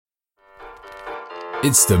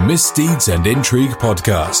It's the Misdeeds and Intrigue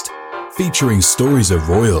podcast, featuring stories of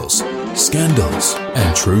royals, scandals,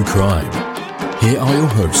 and true crime. Here are your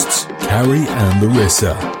hosts, Carrie and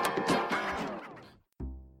Larissa.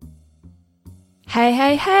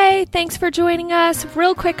 Hey, thanks for joining us.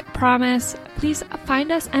 Real quick promise, please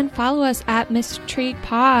find us and follow us at Mistrigue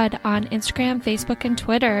Pod on Instagram, Facebook, and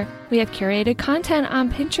Twitter. We have curated content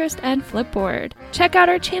on Pinterest and Flipboard. Check out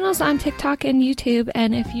our channels on TikTok and YouTube,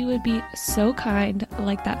 and if you would be so kind,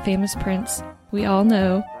 like that famous prince we all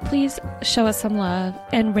know, please show us some love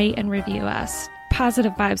and rate and review us.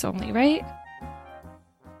 Positive vibes only, right?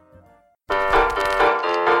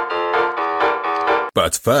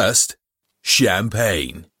 But first,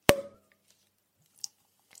 champagne.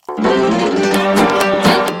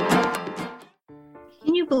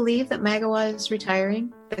 Can you believe that Magawa is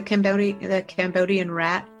retiring? The Cambodian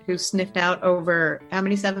rat who sniffed out over how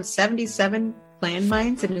many 77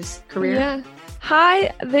 landmines in his career? Yeah.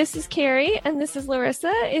 Hi, this is Carrie and this is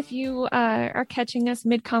Larissa. If you are catching us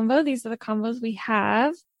mid-convo, these are the convos we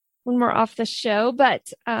have when we're off the show.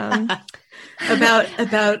 But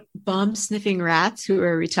about bomb sniffing rats who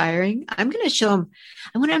are retiring. I'm going to show him.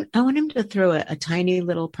 I want him to throw a tiny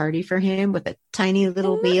little party for him with a tiny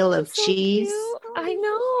little wheel of so cheese. Cute. I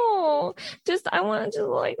know. I want to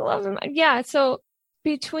love him. Yeah. So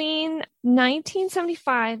between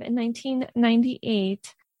 1975 and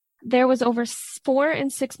 1998, there was over 4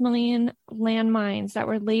 and 6 million landmines that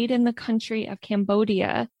were laid in the country of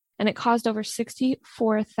Cambodia, and it caused over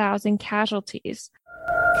 64,000 casualties.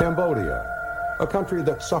 Cambodia, a country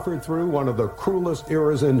that suffered through one of the cruelest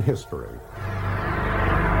eras in history.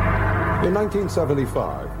 In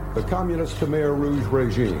 1975, the communist Khmer Rouge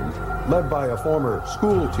regime, led by a former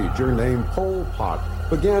school teacher named Pol Pot,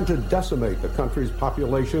 began to decimate the country's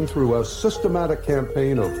population through a systematic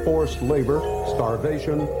campaign of forced labor,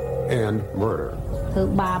 starvation, and murder.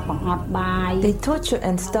 They torture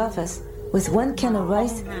and starve us. With 1 can of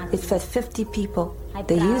rice, it fed 50 people.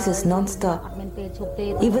 They use us non-stop.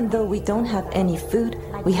 Even though we don't have any food,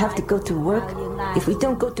 we have to go to work. If we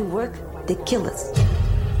don't go to work, they kill us.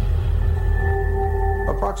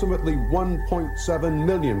 Approximately 1.7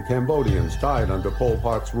 million Cambodians died under Pol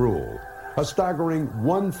Pot's rule, a staggering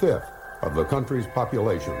 1/5 of the country's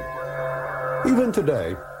population. Even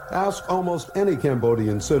today, ask almost any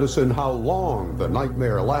Cambodian citizen how long the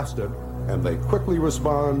nightmare lasted, and they quickly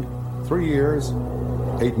respond, 3 years,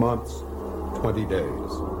 8 months, 20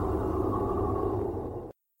 days.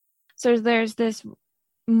 So there's this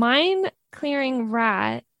mine-clearing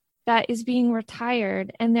rat that is being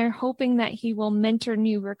retired, and they're hoping that he will mentor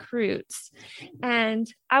new recruits. And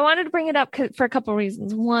I wanted to bring it up for a couple of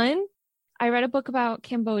reasons. One, I read a book about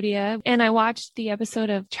Cambodia, and I watched the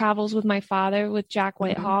episode of Travels with My Father with Jack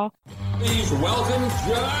Whitehall. Please welcome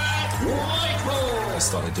Jack Whitehall. I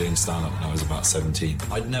started doing stand-up when I was about 17.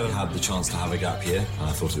 I'd never had the chance to have a gap year, and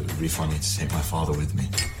I thought it would be funny to take my father with me.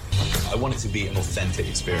 I want it to be an authentic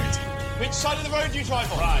experience. Which side of the road do you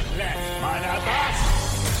drive on? Right, left, mind out back.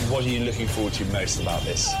 What are you looking forward to most about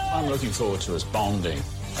this? I'm looking forward to us bonding.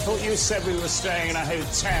 I thought you said we were staying in a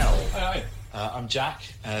hotel. Hi. I'm Jack.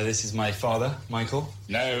 This is my father, Michael.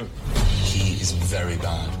 No. He is very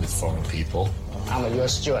bad with foreign people. You're a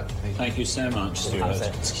steward. Thank you so much,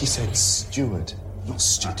 Stuart. He said steward, not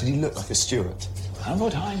steward. Did he look like a steward? How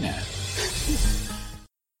would I know?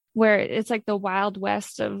 Where it's like the Wild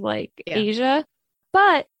West of Asia.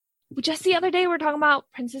 But just the other day, we were talking about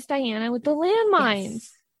Princess Diana with the landmines.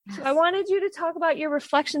 Yes. So I wanted you to talk about your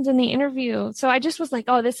reflections in the interview. So I just was like,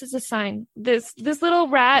 oh, this is a sign. This little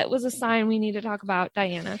rat was a sign we need to talk about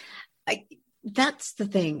Diana. That's the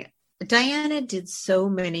thing. Diana did so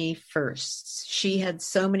many firsts. She had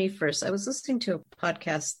so many firsts. I was listening to a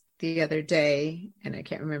podcast the other day, and I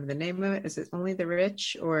can't remember the name of it. Is it Only the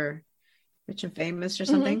Rich or Rich and Famous or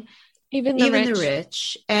something? Mm-hmm. Even the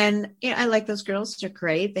rich. And I like those girls. They're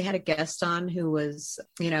great. They had a guest on who was,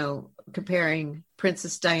 comparing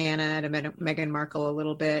Princess Diana to Meghan Markle a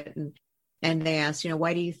little bit. And they asked,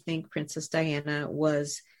 why do you think Princess Diana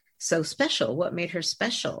was so special? What made her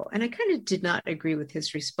special? And I kind of did not agree with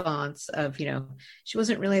his response of, she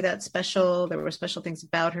wasn't really that special. There were special things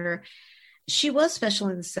about her. She was special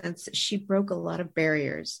in the sense that she broke a lot of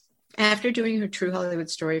barriers. After doing her True Hollywood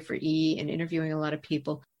Story for E! And interviewing a lot of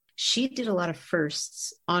people, she did a lot of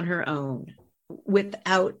firsts on her own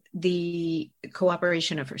without the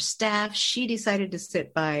cooperation of her staff. She decided to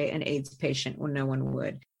sit by an AIDS patient when no one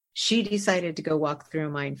would. She decided to go walk through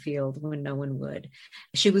a minefield when no one would.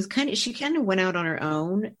 She kind of went out on her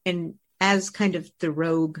own, and as kind of the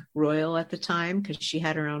rogue royal at the time, because she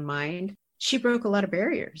had her own mind, she broke a lot of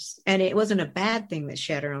barriers, and it wasn't a bad thing that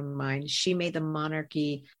she had her own mind. She made the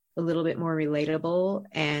monarchy a little bit more relatable,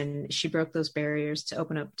 and she broke those barriers to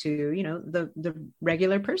open up to, you know, the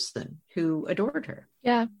regular person who adored her.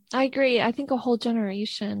 Yeah, I agree. I think a whole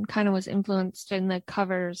generation kind of was influenced in the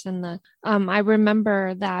covers and the I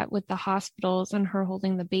remember that with the hospitals and her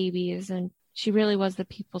holding the babies, and she really was the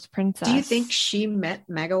people's princess. Do you think she met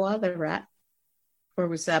Magawa the rat, or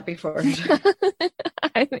was that before?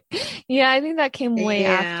 I think that came way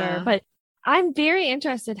after, but I'm very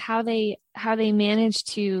interested how they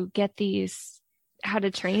managed to get these, how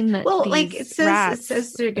to train the like it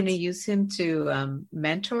says they're going to use him to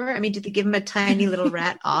mentor. I mean, did they give him a tiny little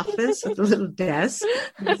rat office with a little desk?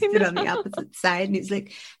 He stood on the opposite side, and he's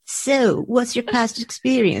like, "So, what's your past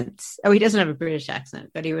experience?" Oh, he doesn't have a British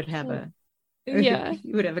accent, but he would have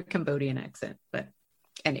he would have a Cambodian accent. But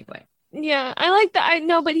anyway. Yeah, I like that. I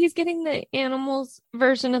know, but he's getting the animals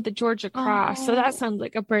version of the Georgia Cross, so that sounds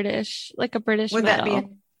like a British Would medal. that be a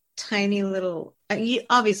tiny little?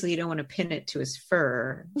 Obviously, you don't want to pin it to his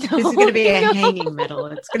fur. This is going to be a hanging medal.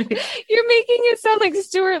 It's going to be. You're making it sound like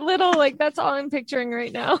Stuart Little. Like that's all I'm picturing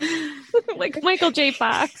right now, like Michael J.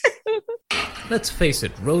 Fox. Let's face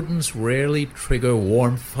it, rodents rarely trigger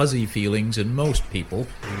warm, fuzzy feelings in most people.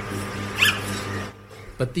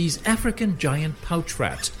 But these African giant pouch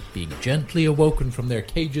rats, being gently awoken from their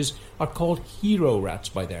cages, are called hero rats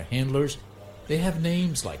by their handlers. They have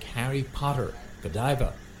names like Harry Potter,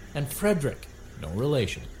 Godiva, and Frederick, no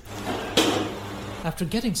relation. After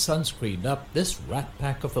getting sunscreened up, this rat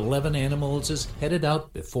pack of 11 animals is headed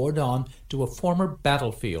out before dawn to a former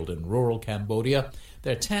battlefield in rural Cambodia.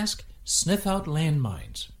 Their task, sniff out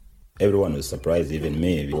landmines. Everyone was surprised, even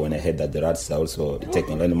me, when I heard that the rats are also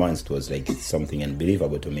taking landmines. It was like something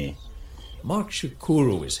unbelievable to me. Mark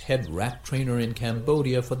Shukuru is head rat trainer in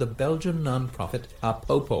Cambodia for the Belgian nonprofit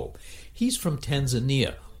Apopo. He's from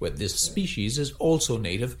Tanzania, where this species is also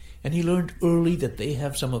native, and he learned early that they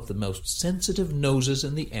have some of the most sensitive noses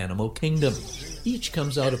in the animal kingdom. Each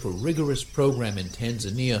comes out of a rigorous program in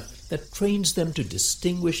Tanzania that trains them to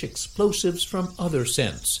distinguish explosives from other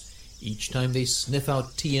scents. Each time they sniff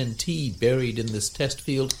out TNT buried in this test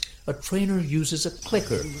field, a trainer uses a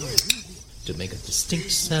clicker to make a distinct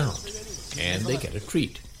sound, and they get a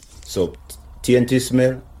treat. So TNT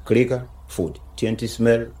smell, clicker, food. TNT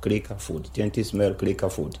smell, clicker, food. TNT smell, clicker,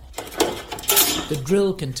 food. The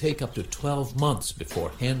drill can take up to 12 months before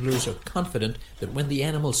handlers are confident that when the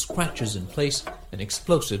animal scratches in place, an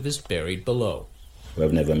explosive is buried below. We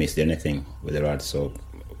have never missed anything with the rats, so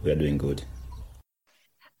we are doing good.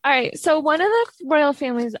 All right. So one of the royal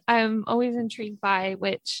families I'm always intrigued by,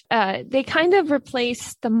 which they kind of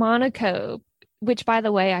replaced the Monaco, which, by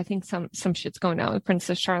the way, I think some shit's going down with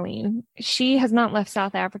Princess Charlene. She has not left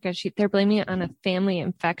South Africa. They're blaming it on a family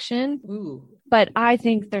infection. Ooh. But I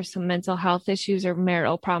think there's some mental health issues or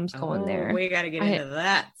marital problems going there. We got to get into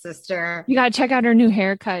that, sister. You got to check out her new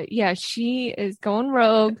haircut. Yeah, she is going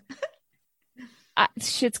rogue.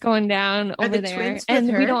 Shit's going down over there.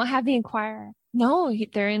 And we don't have the Inquirer. No,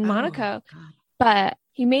 they're in Monaco. God. But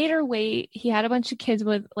he made her wait. He had a bunch of kids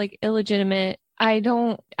with like illegitimate.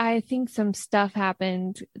 I think some stuff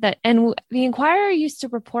happened and the Inquirer used to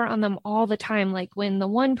report on them all the time. Like when the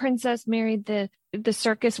one princess married the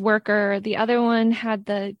circus worker, the other one had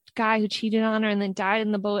the guy who cheated on her and then died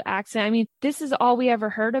in the boat accident. I mean, this is all we ever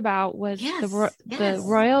heard about was the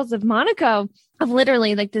royals of Monaco, of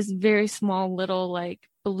literally like this very small little like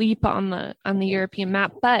bleep on the European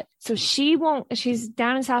map. But so she's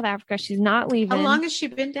down in South Africa. She's not leaving. How long has she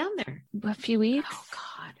been down there? A few weeks. Oh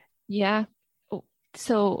God. Yeah.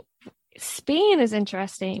 So Spain is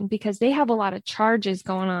interesting because they have a lot of charges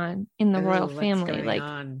going on in the royal family. Like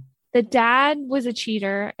the dad was a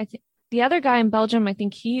cheater. I think the other guy in Belgium, I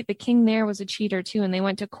think the king there was a cheater too. And they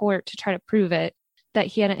went to court to try to prove it, that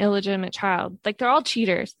he had an illegitimate child. Like they're all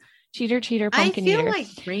cheaters. Cheater, pumpkin eater. I feel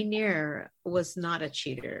like Rainier was not a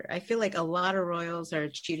cheater. I feel like a lot of royals are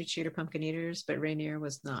cheater, pumpkin eaters, but Rainier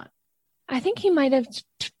was not. I think he might have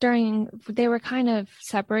they were kind of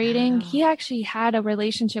separating. He actually had a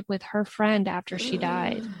relationship with her friend after she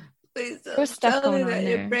died. There was stuff going on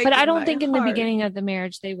there. But I don't think in the beginning of the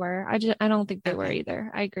marriage they were. I don't think they were either.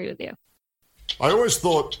 I agree with you. I always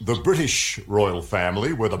thought the British royal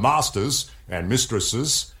family were the masters and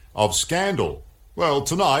mistresses of scandal. Well,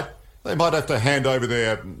 tonight they might have to hand over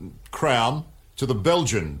their crown to the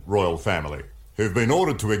Belgian royal family, who've been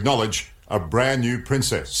ordered to acknowledge a brand new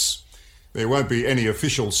princess. There won't be any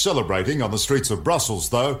official celebrating on the streets of Brussels,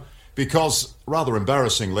 though, because, rather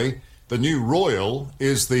embarrassingly, the new royal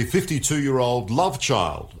is the 52-year-old love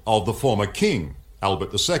child of the former king,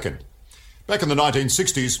 Albert II. Back in the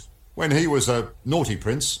 1960s, When he was a naughty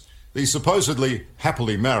prince, the supposedly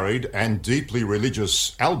happily married and deeply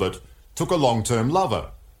religious Albert took a long-term lover.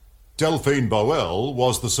 Delphine Boel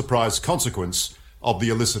was the surprise consequence of the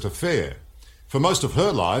illicit affair. For most of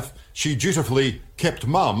her life, she dutifully kept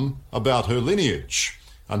mum about her lineage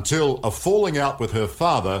until a falling out with her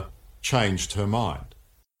father changed her mind.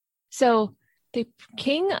 So the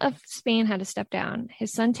king of Spain had to step down.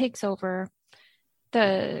 His son takes over.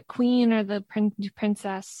 The queen or the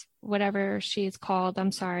princess, whatever she is called,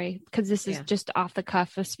 I'm sorry, because this is just off the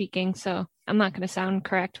cuff of speaking, so I'm not going to sound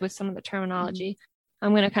correct with some of the terminology.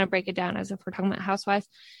 I'm going to kind of break it down as if we're talking about housewives.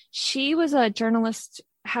 She was a journalist,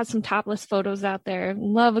 has some topless photos out there.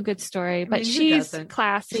 Love a good story, but she's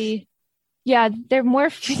classy. Yeah, they're more,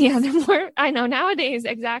 I know nowadays,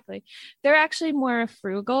 exactly. They're actually more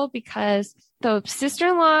frugal because the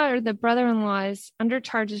sister-in-law or the brother-in-law is under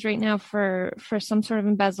charges right now for some sort of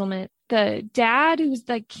embezzlement. The dad, who's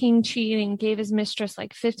the king cheating, gave his mistress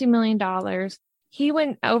like $50 million. He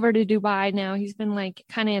went over to Dubai now. He's been like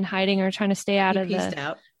kind of in hiding or trying to stay out of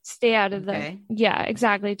the, yeah,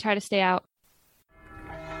 exactly. Try to stay out.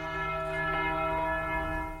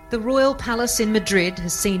 The royal palace in Madrid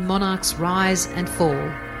has seen monarchs rise and fall,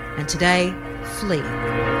 and today flee.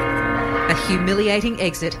 A humiliating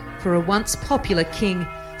exit for a once popular king,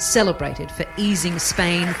 celebrated for easing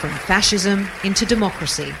Spain from fascism into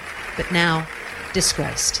democracy, but now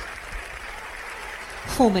disgraced.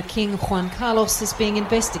 Former King Juan Carlos is being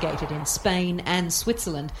investigated in Spain and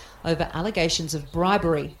Switzerland over allegations of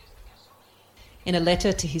bribery. In a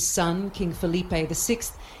letter to his son, King Felipe VI,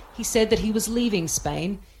 he said that he was leaving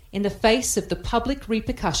Spain in the face of the public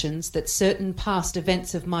repercussions that certain past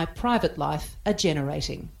events of my private life are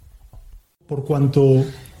generating.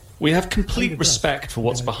 We have complete respect for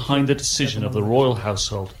what's behind the decision of the royal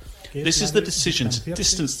household. This is the decision to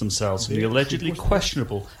distance themselves from the allegedly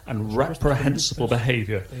questionable and reprehensible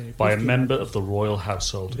behaviour by a member of the royal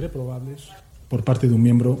household.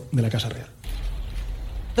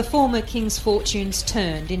 The former king's fortunes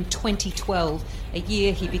turned in 2012, a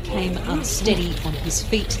year he became unsteady on his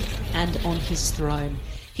feet and on his throne.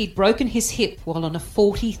 He'd broken his hip while on a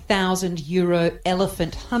 €40,000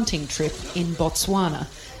 elephant hunting trip in Botswana.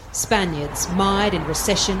 Spaniards, mired in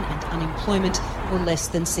recession and unemployment, were less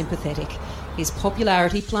than sympathetic. His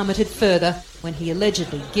popularity plummeted further when he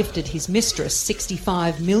allegedly gifted his mistress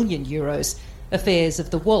 €65 million. Affairs of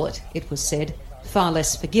the wallet, it was said, far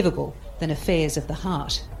less forgivable than affairs of the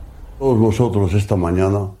heart. In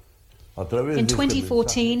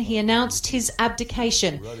 2014, he announced his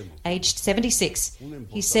abdication. Aged 76,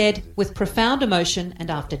 he said, with profound emotion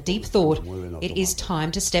and after deep thought, it is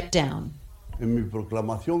time to step down.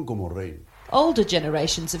 Older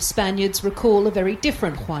generations of Spaniards recall a very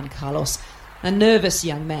different Juan Carlos, a nervous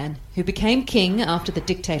young man who became king after the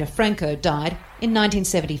dictator Franco died in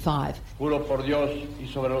 1975.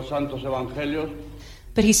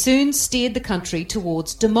 But he soon steered the country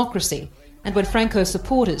towards democracy, and when Franco's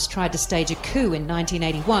supporters tried to stage a coup in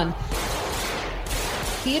 1981,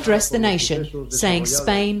 he addressed the nation, saying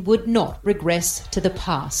Spain would not regress to the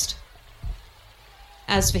past.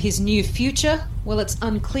 As for his new future, well, it's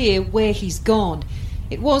unclear where he's gone.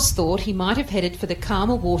 It was thought he might have headed for the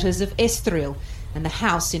calmer waters of Estoril and the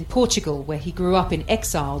house in Portugal where he grew up in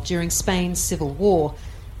exile during Spain's civil war.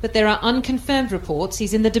 But there are unconfirmed reports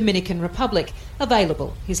he's in the Dominican Republic,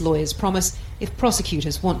 available, his lawyers promise, if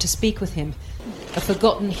prosecutors want to speak with him. A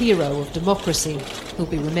forgotten hero of democracy who'll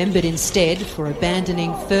be remembered instead for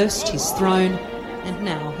abandoning first his throne and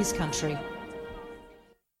now his country.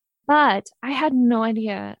 But I had no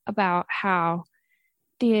idea about how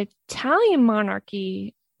the Italian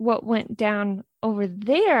monarchy, what went down over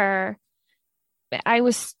there. I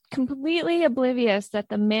was completely oblivious that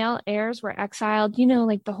the male heirs were exiled, you know,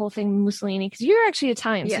 like the whole thing with Mussolini, because you're actually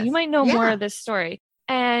Italian, so you might know more of this story.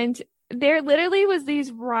 And there literally was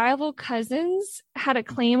these rival cousins had a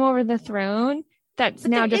claim over the throne that's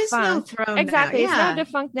now defunct. No throne exactly, now. it's now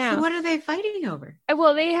defunct now. So what are they fighting over?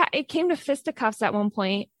 Well, it came to fisticuffs at one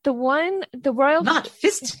point. The royal not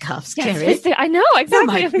fisticuffs, yes, Carrie. I know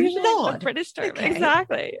exactly. Oh my Lord. The British term.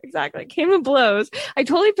 Okay. Exactly. Came to blows. I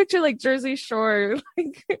totally picture like Jersey Shore.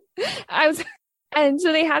 And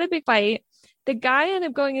so they had a big fight. The guy ended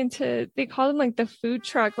up going into, they called him like the food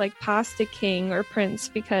truck, like pasta king or prince,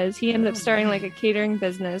 because he ended up starting like a catering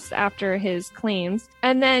business after his claims.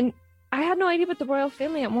 And then I had no idea, but the royal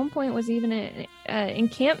family at one point was even an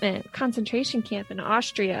concentration camp in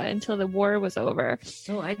Austria until the war was over.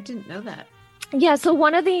 Oh, I didn't know that. Yeah, so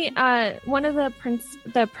one of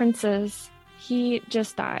the princes, he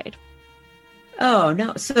just died. Oh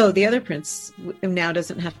no! So the other prince now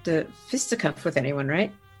doesn't have to fisticuff with anyone,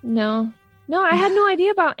 right? No, I had no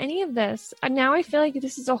idea about any of this. Now I feel like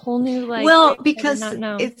this is a whole new because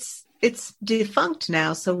it's defunct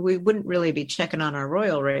now, so we wouldn't really be checking on our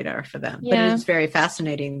royal radar for them. Yeah. But it's very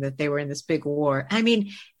fascinating that they were in this big war. I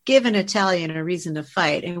mean, give an Italian a reason to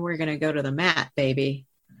fight, and we're going to go to the mat, baby.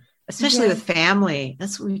 Especially with family.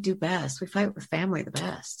 That's what we do best. We fight with family the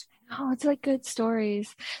best. Oh, it's like good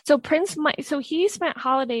stories. So he spent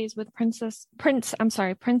holidays with Prince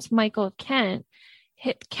Michael of Kent.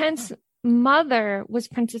 Kent's mother was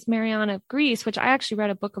Princess Mariana of Greece, which I actually read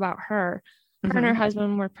a book about her. Her and her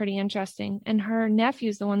husband were pretty interesting. And her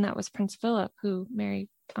nephew's the one that was Prince Philip, who married.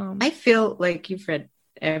 I feel like you've read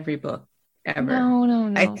every book ever.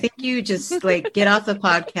 No. I think you just get off the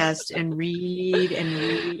podcast and read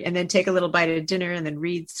and then take a little bite of dinner and then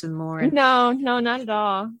read some more. No, not at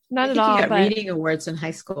all. Not at all. You got reading awards in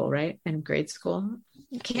high school, right? And grade school.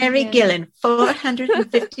 Carrie Gillen,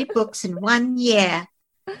 450 books in 1 year.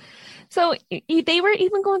 So they were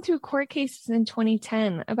even going through court cases in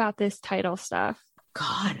 2010 about this title stuff.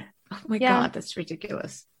 God. Oh my God, that's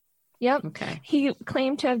ridiculous. Yep. Okay. He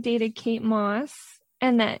claimed to have dated Kate Moss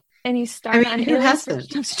and he started on who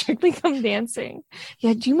hasn't? Strictly Come Dancing.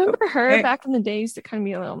 Yeah, do you remember her back in the day? Used to kind of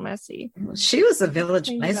be a little messy. She was a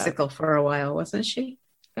village bicycle for a while, wasn't she?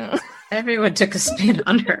 Everyone took a spin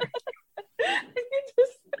on her.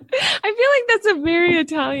 I feel like that's a very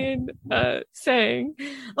Italian saying.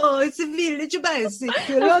 Oh, it's a village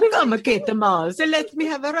bicycle. Oh, come, Kate Moss. Let me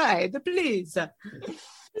have a ride, please.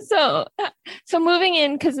 So moving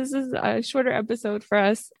in, because this is a shorter episode for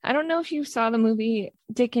us. I don't know if you saw the movie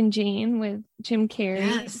Dick and Jane with Jim Carrey.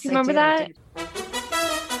 Yes, do you remember that?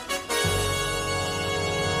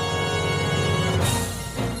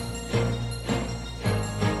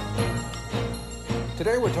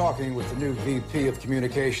 Today we're talking with the new VP of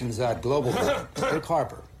Communications at Global, Dick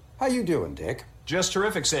Harper. How you doing, Dick? Just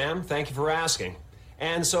terrific, Sam. Thank you for asking.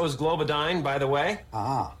 And so is Globadine, by the way.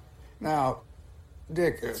 Now,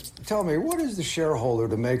 Dick, tell me, what is the shareholder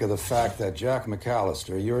to make of the fact that Jack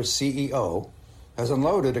McAllister, your CEO, has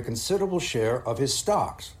unloaded a considerable share of his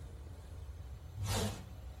stocks?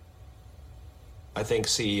 I think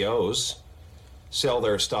CEOs sell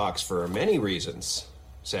their stocks for many reasons,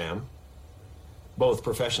 Sam. Both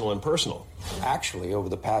professional and personal. Actually, over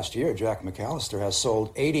the past year, Jack McAllister has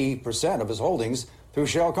sold 80% of his holdings through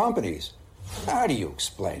shell companies. How do you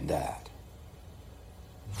explain that?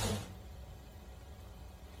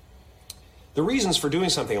 The reasons for doing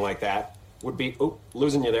something like that would be... Oh,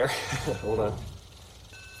 losing you there. Hold on.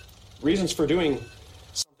 Reasons for doing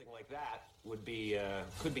something like that would be,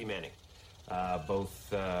 could be many. I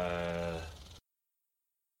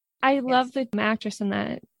love the actress in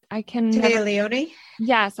that. I can... Téa Leoni?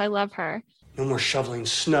 Yes, I love her. No more shoveling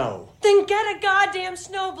snow. Then get a goddamn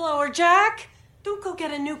snowblower, Jack. Don't go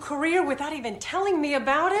get a new career without even telling me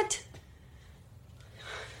about it.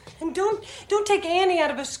 And don't take Annie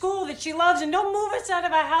out of a school that she loves, and don't move us out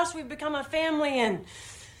of a house we've become a family in.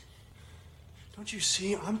 Don't you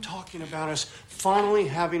see? I'm talking about us finally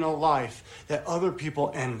having a life that other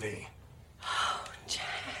people envy. Oh,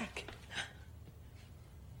 Jack.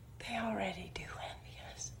 They already do envy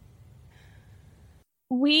us.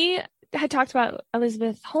 We had talked about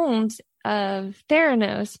Elizabeth Holmes of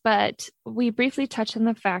Theranos, but we briefly touched on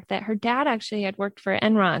the fact that her dad actually had worked for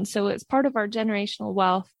Enron. So it's part of our generational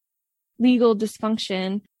wealth, legal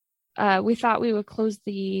dysfunction. We thought we would close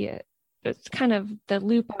the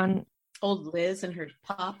loop on old Liz and her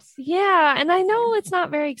pops. Yeah. And I know it's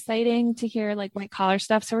not very exciting to hear like white collar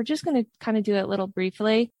stuff. So we're just going to kind of do it a little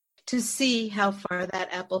briefly. To see how far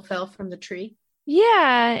that apple fell from the tree.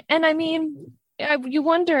 Yeah. And I mean, you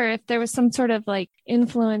wonder if there was some sort of like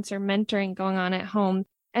influence or mentoring going on at home.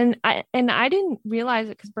 And I didn't realize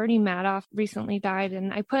it because Bernie Madoff recently died.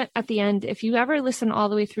 And I put at the end, if you ever listen all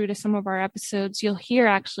the way through to some of our episodes, you'll hear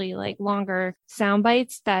actually like longer sound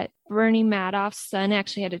bites that Bernie Madoff's son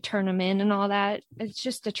actually had to turn him in and all that. It's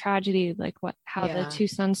just a tragedy, like how the two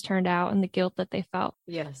sons turned out and the guilt that they felt.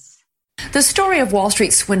 Yes. The story of Wall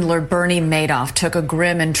Street swindler Bernie Madoff took a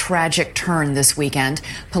grim and tragic turn this weekend.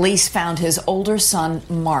 Police found his older son,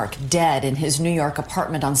 Mark, dead in his New York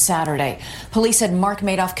apartment on Saturday. Police said Mark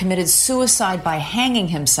Madoff committed suicide by hanging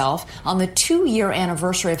himself on the 2-year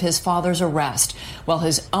anniversary of his father's arrest, while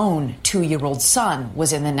his own 2-year-old son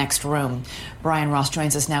was in the next room. Brian Ross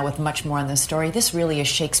joins us now with much more on this story. This really is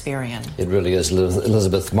Shakespearean. It really is,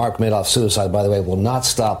 Elizabeth. Mark Madoff's suicide, by the way, will not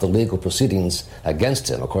stop the legal proceedings against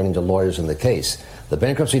him, according to lawyers in the case. The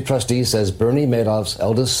bankruptcy trustee says Bernie Madoff's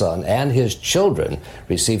eldest son and his children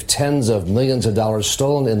received tens of millions of dollars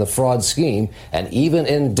stolen in the fraud scheme, and even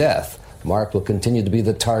in death, Mark will continue to be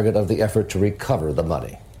the target of the effort to recover the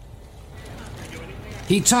money.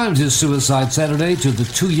 He timed his suicide Saturday to the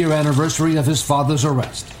 2-year anniversary of his father's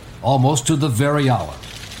arrest, almost to the very hour.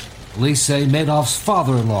 Police say Madoff's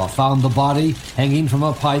father-in-law found the body hanging from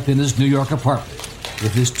a pipe in his New York apartment,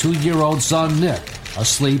 with his 2-year-old son, Nick,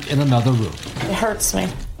 asleep in another room. It hurts me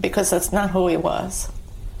because that's not who he was.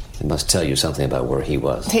 It must tell you something about where he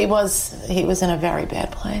was. He was in a very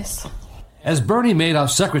bad place. As Bernie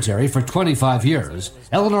Madoff's secretary for 25 years,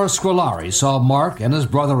 Eleanor Scolari saw Mark and his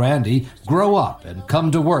brother Andy grow up and come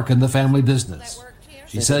to work in the family business.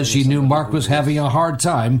 She says she knew Mark was having a hard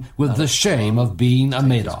time with the shame of being a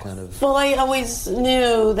Madoff. Well, I always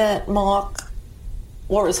knew that Mark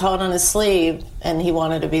wore his heart on his sleeve and he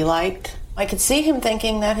wanted to be liked. I could see him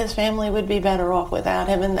thinking that his family would be better off without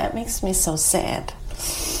him, and that makes me so sad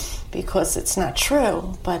because it's not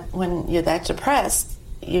true. But when you're that depressed,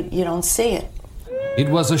 you don't see it. It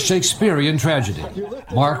was a Shakespearean tragedy.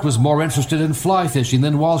 Mark was more interested in fly fishing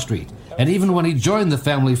than Wall Street, and even when he joined the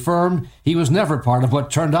family firm, he was never part of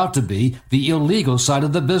what turned out to be the illegal side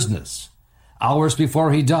of the business. Hours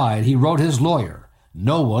before he died, he wrote his lawyer,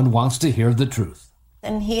 "No one wants to hear the truth."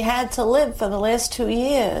 And he had to live for the last 2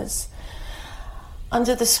 years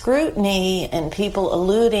under the scrutiny and people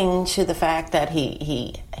alluding to the fact that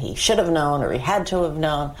he should have known or he had to have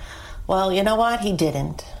known. Well, you know what? He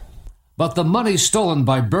didn't. But the money stolen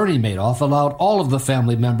by Bernie Madoff allowed all of the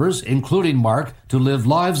family members, including Mark, to live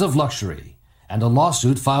lives of luxury. And a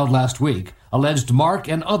lawsuit filed last week alleged Mark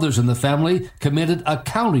and others in the family committed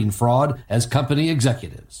accounting fraud as company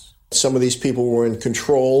executives. Some of these people were in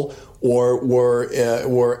control or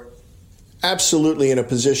were absolutely in a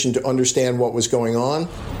position to understand what was going on.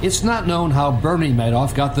 It's not known how Bernie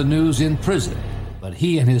Madoff got the news in prison, but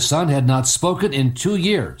he and his son had not spoken in 2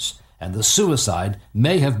 years. And the suicide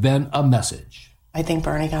may have been a message. I think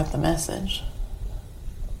Bernie got the message.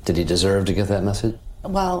 Did he deserve to get that message?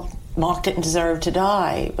 Well, Mark didn't deserve to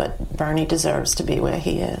die, but Bernie deserves to be where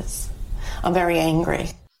he is. I'm very angry.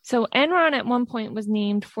 So Enron at one point was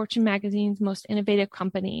named Fortune magazine's most innovative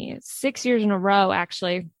company 6 years in a row,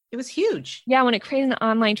 actually. It was huge. Yeah, when it created an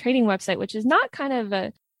online trading website, which is not kind of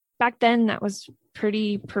a, back then that was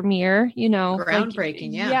pretty premier, you know.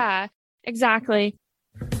 Groundbreaking, yeah. Yeah, exactly.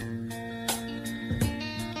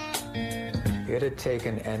 It had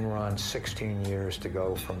taken Enron 16 years to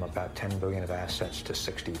go from about 10 billion of assets to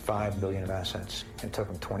 65 billion of assets. It took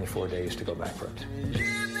them 24 days to go bankrupt.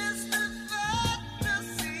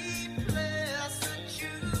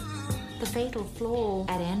 The fatal flaw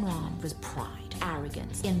at Enron was pride,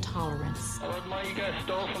 arrogance, intolerance. You guys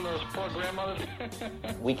stole from those poor grandmothers.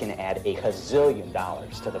 We can add a gazillion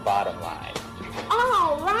dollars to the bottom line.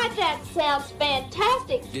 All right, that sounds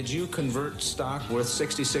fantastic. Did you convert stock worth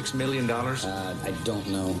 $66 million? I don't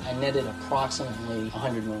know. I netted approximately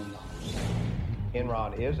 $100 million.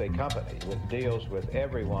 Enron is a company that deals with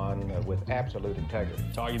everyone with absolute integrity.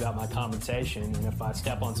 Talking about my compensation, and if I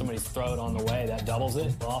step on somebody's throat on the way, that doubles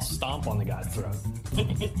it. Well, I'll stomp on the guy's throat.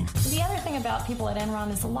 The other thing about people at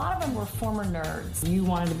Enron is a lot of them were former nerds. You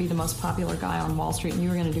wanted to be the most popular guy on Wall Street, and you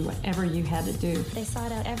were going to do whatever you had to do. They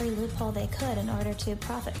sought out every loophole they could in order to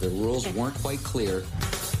profit. The rules weren't quite clear.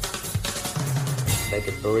 They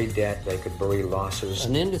could bury debt, they could bury losses.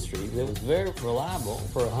 An industry that was very reliable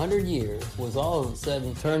for 100 years was all of a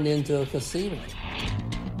sudden turned into a casino.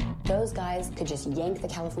 Those guys could just yank the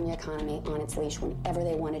California economy on its leash whenever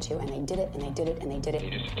they wanted to, and they did it, and they did it, and they did it.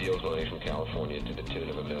 You just steal money from California to the tune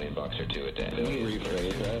of $1 million or two a day.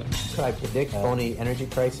 Could I predict phony energy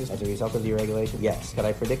prices as a result of deregulation? Yes. Could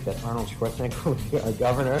I predict that Arnold Schwarzenegger would be our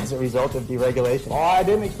governor as a result of deregulation? Oh, I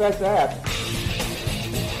didn't expect that.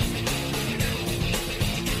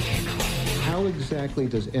 How exactly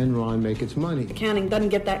does Enron make its money? Accounting doesn't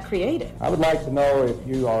get that creative. I would like to know if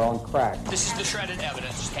you are on crack. This is the shredded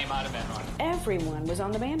evidence that came out of Enron. Everyone was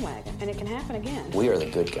on the bandwagon, and it can happen again. We are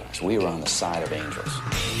the good guys. We are on the side of angels.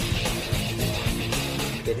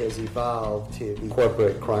 It has evolved to the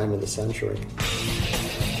corporate crime of the century.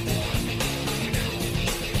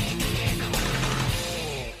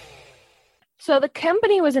 So the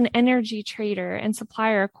company was an energy trader and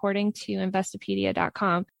supplier, according to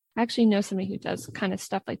Investopedia.com. I actually know somebody who does kind of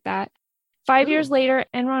stuff like that. 5 years later,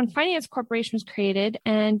 Enron Finance Corporation was created,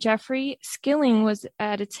 and Jeffrey Skilling was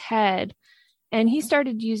at its head. And he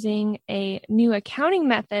started using a new accounting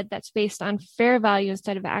method that's based on fair value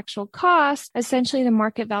instead of actual cost, essentially the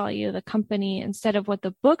market value of the company instead of what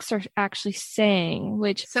the books are actually saying,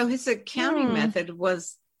 which... So his accounting method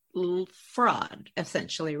was fraud,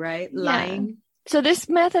 essentially, right? Yeah. Lying. So this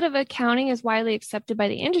method of accounting is widely accepted by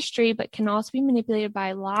the industry, but can also be manipulated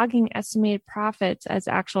by logging estimated profits as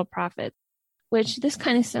actual profits. which this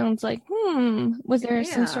kind of sounds like, was there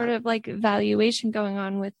some sort of like evaluation going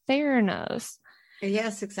on with Theranos?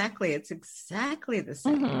 Yes, exactly. It's exactly the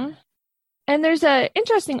same. Mm-hmm. And there's an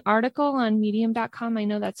interesting article on medium.com. I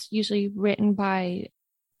know that's usually written by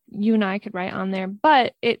you and I could write on there,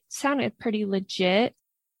 but it sounded pretty legit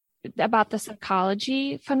about the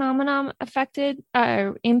psychology phenomenon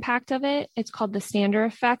impact of it. It's called the Stander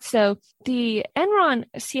effect. So the Enron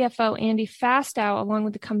CFO, Andy Fastow, along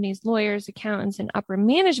with the company's lawyers, accountants, and upper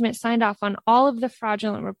management signed off on all of the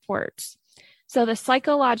fraudulent reports. So the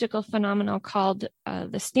psychological phenomenon called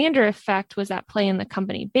the Stander effect was at play in the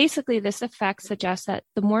company. Basically, this effect suggests that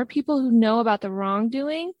the more people who know about the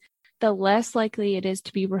wrongdoing, the less likely it is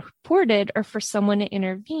to be reported or for someone to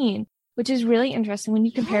intervene, which is really interesting when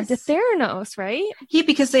you compare it to Theranos, right? Yeah,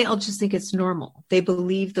 because they all just think it's normal. They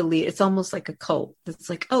believe the lead. It's almost like a cult. It's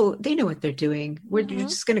like, oh, they know what they're doing. We're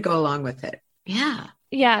just going to go along with it. Yeah.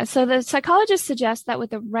 Yeah. So the psychologist suggests that with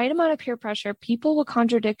the right amount of peer pressure, people will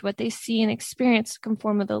contradict what they see and experience to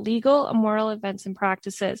conform with illegal, immoral events and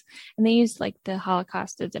practices. And they use like the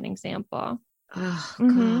Holocaust as an example. Oh,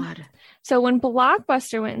 God. So when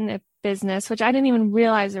Blockbuster went into business, which I didn't even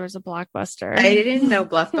realize there was a Blockbuster. I didn't know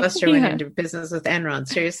Blockbuster went into business with Enron.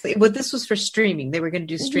 Seriously. Well, this was for streaming. They were going to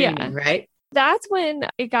do streaming, right? That's when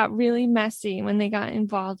it got really messy when they got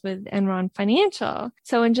involved with Enron Financial.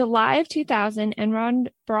 So in July of 2000, Enron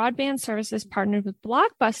Broadband Services partnered with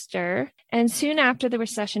Blockbuster. And soon after the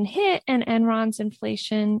recession hit and Enron's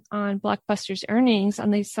inflation on Blockbuster's earnings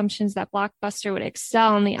on the assumptions that Blockbuster would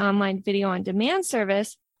excel in the online video on demand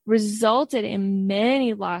service resulted in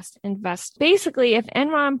many lost investors. Basically, if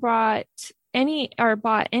Enron bought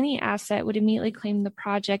any asset, would immediately claim the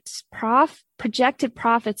project's projected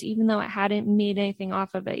profits, even though it hadn't made anything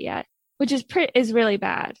off of it yet, which is really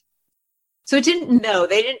bad. So it didn't know.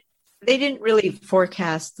 They didn't really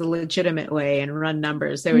forecast the legitimate way and run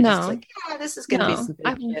numbers. They were just like, yeah, this is going to be some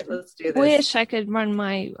big shit. Let's do this. Wish I could run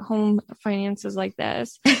my home finances like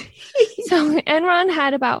this. So Enron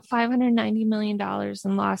had about $590 million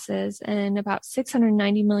in losses and about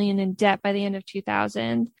 $690 million in debt by the end of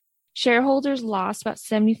 2000. Shareholders lost about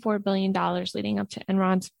 $74 billion leading up to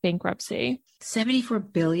Enron's bankruptcy.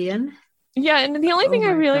 $74 billion? Yeah, and the only thing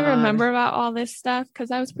I really remember about all this stuff,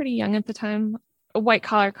 because I was pretty young at the time, white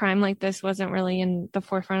collar crime like this wasn't really in the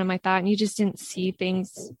forefront of my thought, and you just didn't see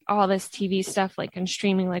things, all this TV stuff like and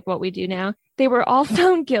streaming like what we do now. They were all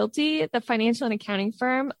found guilty, the financial and accounting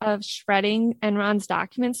firm, of shredding Enron's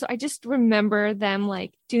documents. So I just remember them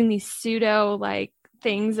like doing these pseudo like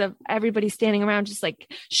things of everybody standing around just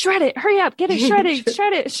like, shred it, hurry up, get it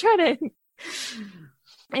shredded, shred it.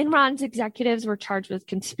 Enron's executives were charged with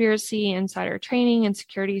conspiracy, insider trading, and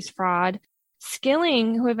securities fraud.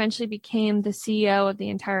 Skilling, who eventually became the CEO of the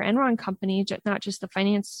entire Enron company, not just the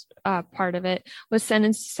finance part of it, was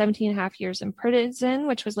sentenced to 17 and a half years in prison,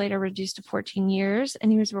 which was later reduced to 14 years.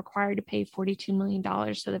 And he was required to pay $42 million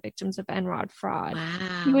to the victims of Enron fraud.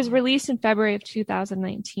 Wow. He was released in February of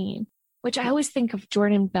 2019. Which I always think of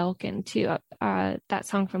Jordan Belkin, too. That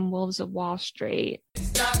song from Wolves of Wall Street.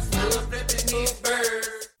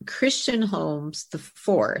 Christian Holmes, the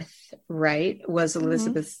fourth, right, was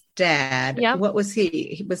Elizabeth's dad. Yep. What was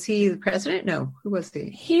he? Was he the president? No. Who was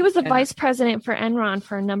he? He was the vice president for Enron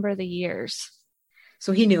for a number of the years.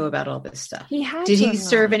 So he knew about all this stuff. He had Did he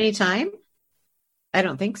serve any time? I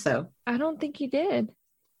don't think so. I don't think he did.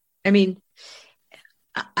 I mean,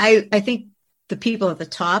 I think the people at the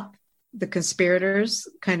top, the conspirators,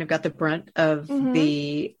 kind of got the brunt of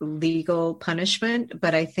the legal punishment,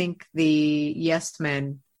 but I think the yes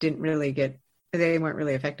men they weren't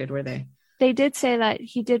really affected, were they? They did say that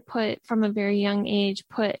he did from a very young age,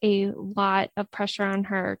 put a lot of pressure on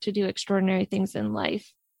her to do extraordinary things in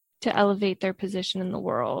life to elevate their position in the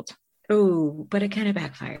world. Oh, but it kind of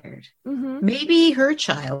backfired. Mm-hmm. Maybe her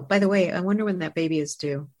child, by the way, I wonder when that baby is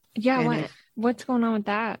due. Yeah. What's going on with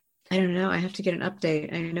that? I don't know. I have to get an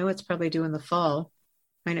update. I know it's probably due in the fall.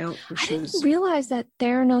 I know. I didn't realize that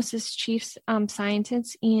Theranos' chief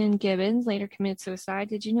scientist, Ian Gibbons, later committed suicide.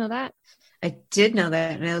 Did you know that? I did know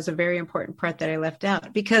that. And that was a very important part that I left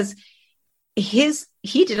out because he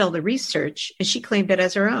did all the research and she claimed it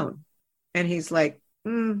as her own. And he's like,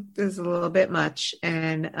 this is a little bit much.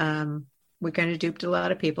 And we kind of duped a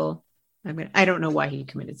lot of people. I don't know why he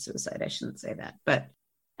committed suicide. I shouldn't say that. But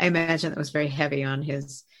I imagine that was very heavy on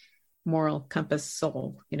his moral compass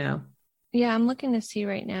soul, you know? Yeah, I'm looking to see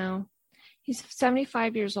right now. He's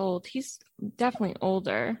 75 years old. He's definitely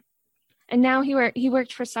older. And now he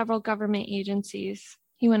worked for several government agencies.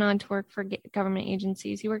 He went on to work for government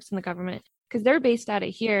agencies. He works in the government. because they're based out of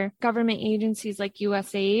here. Government agencies like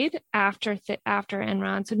USAID after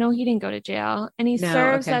Enron. So no, he didn't go to jail. And he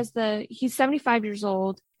serves as he's 75 years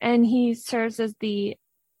old, and he serves as the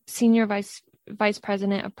senior vice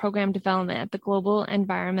president of program development at the Global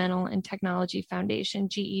Environmental and Technology Foundation,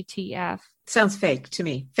 GETF. Sounds fake to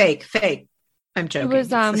me. Fake. I'm joking. He was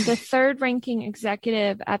the third ranking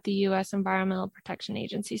executive at the U.S. Environmental Protection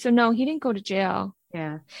Agency. So no, he didn't go to jail.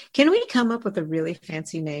 Yeah. Can we come up with a really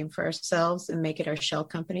fancy name for ourselves and make it our shell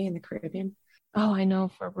company in the Caribbean? Oh, I know,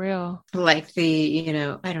 for real. Like the,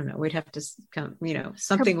 I don't know. We'd have to come,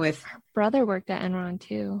 something with. Her brother worked at Enron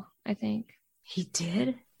too, I think. He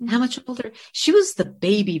did? How much older? She was the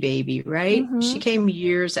baby, right? Mm-hmm. She came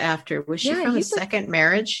years after. Was she from a second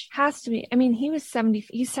marriage? Has to be. I mean, he was 70.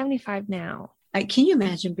 He's 75 now. Can you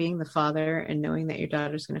imagine being the father and knowing that your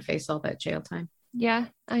daughter's going to face all that jail time? Yeah,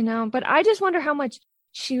 I know. But I just wonder how much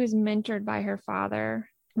she was mentored by her father.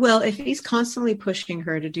 Well, if he's constantly pushing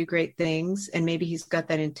her to do great things, and maybe he's got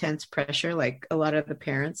that intense pressure, like a lot of the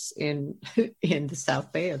parents in the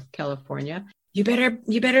South Bay of California, you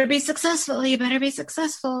better be successful. You better be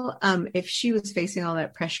successful. If she was facing all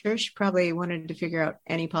that pressure, she probably wanted to figure out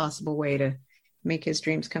any possible way to make his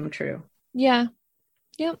dreams come true. Yeah.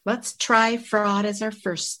 Yep. Let's try fraud as our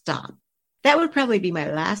first stop. That would probably be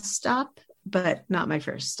my last stop, but not my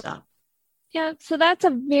first stop. Yeah. So that's a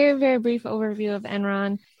very, very brief overview of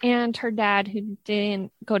Enron and her dad, who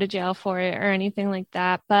didn't go to jail for it or anything like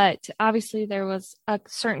that. But obviously there was a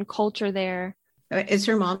certain culture there. Is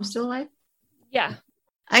her mom still alive? Yeah.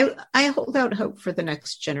 I hold out hope for the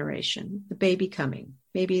next generation, the baby coming.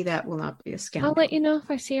 Maybe that will not be a scandal. I'll let you know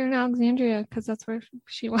if I see her in Alexandria, because that's where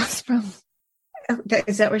she was from.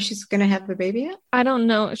 Is that where she's going to have the baby at? I don't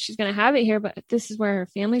know if she's going to have it here, but this is where her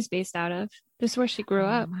family's based out of. This is where she grew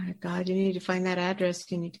up. Oh my God, you need to find that address.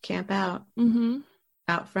 You need to camp out. Mm-hmm.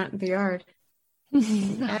 Out front in the yard.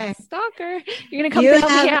 Okay. Stalker. You're going to come pick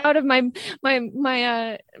me out of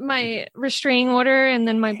my restraining order and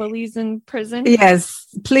then my Belize in prison? Yes.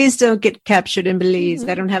 Please don't get captured in Belize.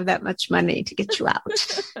 I don't have that much money to get you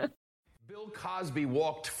out. Bill Cosby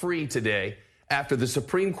walked free today after the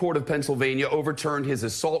Supreme Court of Pennsylvania overturned his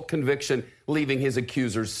assault conviction, leaving his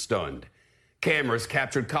accusers stunned. Cameras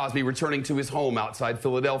captured Cosby returning to his home outside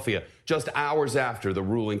Philadelphia just hours after the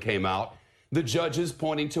ruling came out. The judges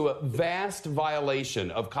pointing to a vast violation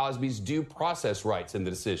of Cosby's due process rights in the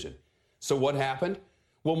decision. So what happened?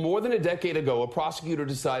 Well, more than a decade ago, a prosecutor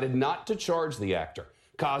decided not to charge the actor.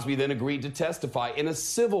 Cosby then agreed to testify in a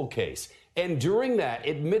civil case, and during that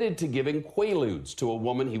admitted to giving quaaludes to a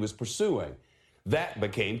woman he was pursuing. That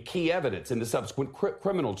became key evidence in the subsequent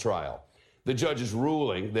criminal trial. The judge's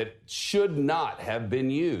ruling that should not have been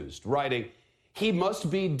used, writing, "He must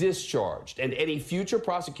be discharged, and any future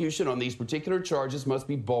prosecution on these particular charges must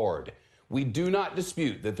be barred. We do not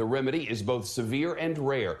dispute that the remedy is both severe and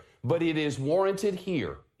rare, but it is warranted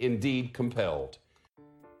here, indeed compelled."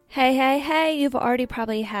 Hey, you've already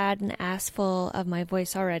probably had an ass full of my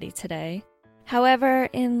voice already today. However,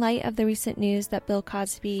 in light of the recent news that Bill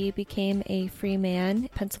Cosby became a free man,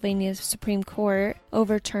 Pennsylvania's Supreme Court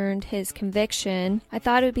overturned his conviction, I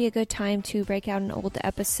thought it would be a good time to break out an old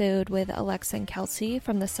episode with Alexa and Kelsey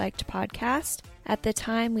from the Psyched podcast. At the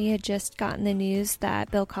time, we had just gotten the news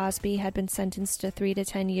that Bill Cosby had been sentenced to 3 to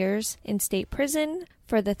 10 years in state prison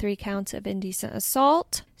for the 3 counts of indecent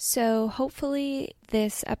assault. So hopefully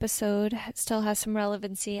this episode still has some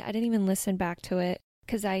relevancy. I didn't even listen back to it,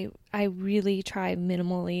 because I really try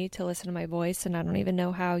minimally to listen to my voice, and I don't even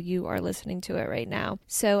know how you are listening to it right now.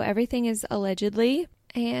 So everything is allegedly,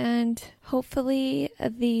 and hopefully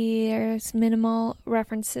there's minimal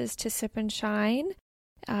references to Sip and Shine.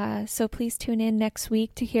 So please tune in next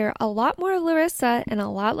week to hear a lot more Larissa and a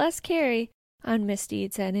lot less Carrie on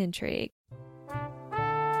Misdeeds and Intrigue.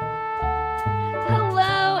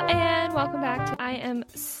 Hello and welcome back. I am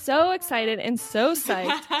so excited and so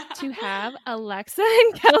psyched to have Alexa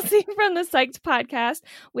and Kelsey from the Psyched podcast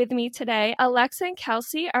with me today. Alexa and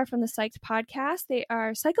Kelsey are from the Psyched podcast. They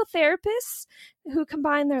are psychotherapists who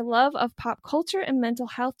combine their love of pop culture and mental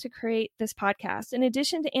health to create this podcast. In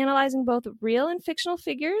addition to analyzing both real and fictional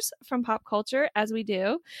figures from pop culture, as we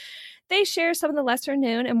do, they share some of the lesser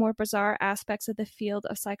known and more bizarre aspects of the field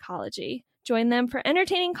of psychology. Join them for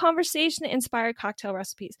entertaining conversation and inspired cocktail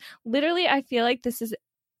recipes. Literally, I feel like this is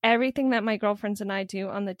everything that my girlfriends and I do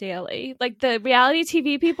on the daily. Like, the reality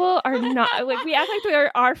TV people are not, like, we act like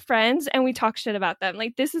they're our friends and we talk shit about them.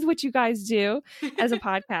 Like, this is what you guys do as a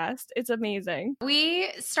podcast. It's amazing. We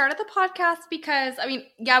started the podcast because, I mean,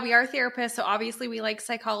 yeah, we are therapists, so obviously we like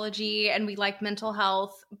psychology and we like mental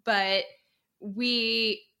health, but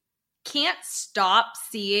we can't stop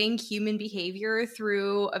seeing human behavior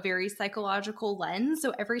through a very psychological lens.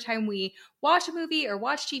 So every time we watch a movie or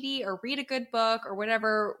watch TV or read a good book or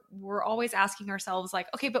whatever, we're always asking ourselves like,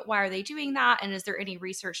 okay, but why are they doing that? And is there any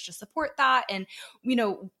research to support that? And,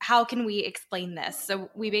 how can we explain this? So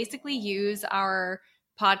we basically use our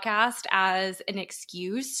podcast as an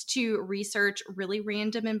excuse to research really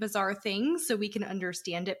random and bizarre things so we can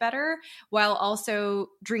understand it better, while also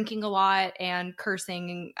drinking a lot and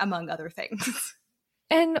cursing, among other things.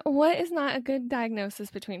 And what is not a good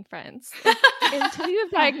diagnosis between friends? Until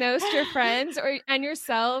you've diagnosed your friends and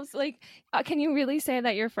yourselves, can you really say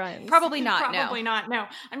that you're friends? Probably not. Probably not. No,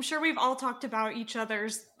 I'm sure we've all talked about each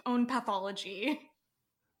other's own pathology.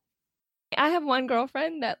 I have one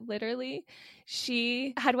girlfriend that literally,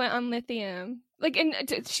 she had went on lithium,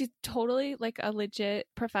 and she's totally a legit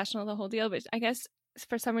professional, the whole deal. But I guess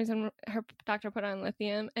for some reason her doctor put her on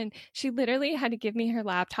lithium, and she literally had to give me her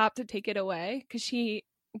laptop to take it away because she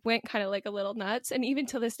went kind of a little nuts. And even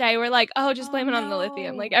to this day, we're like, oh, just blame it on the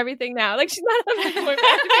lithium. Everything now, she's not on lithium.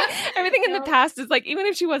 Everything in the past is even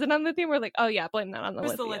if she wasn't on lithium, we're like, oh yeah, blame that on the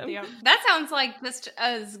lithium. That sounds like just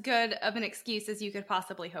as good of an excuse as you could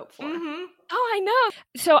possibly hope for. Mm-hmm. Oh, I know.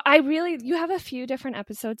 So you have a few different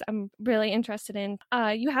episodes I'm really interested in.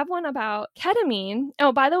 You have one about ketamine.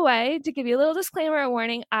 Oh, by the way, to give you a little disclaimer or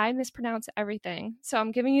warning, I mispronounce everything. So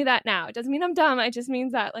I'm giving you that now. It doesn't mean I'm dumb. It just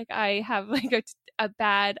means that I have a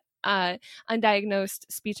bad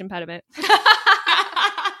undiagnosed speech impediment.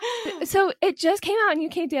 So it just came out in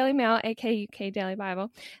UK Daily Mail, aka UK Daily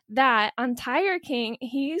Bible, that on Tiger King,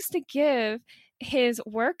 he used to give his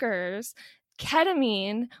workers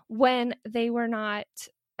ketamine when they were not,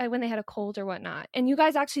 when they had a cold or whatnot. And you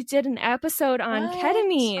guys actually did an episode on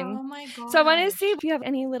ketamine. Oh my god! So I wanted to see if you have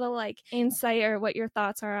any little insight or what your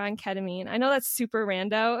thoughts are on ketamine. I know that's super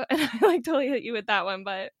rando, and I totally hit you with that one,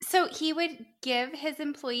 but so he would give his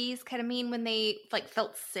employees ketamine when they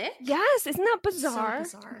felt sick. Yes, isn't that bizarre?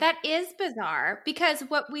 So bizarre. That is bizarre, because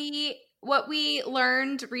what we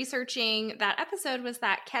learned researching that episode was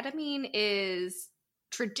that ketamine is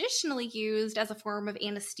traditionally used as a form of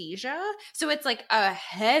anesthesia. So it's a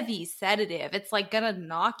heavy sedative. It's gonna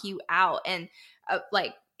knock you out. And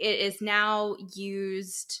it is now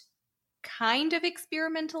used kind of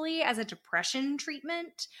experimentally as a depression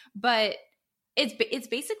treatment, but it's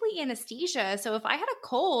basically anesthesia. So if I had a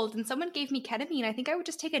cold and someone gave me ketamine, I think I would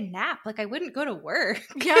just take a nap. I wouldn't go to work.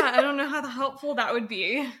 Yeah, I don't know how helpful that would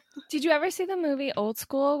be. Did you ever see the movie Old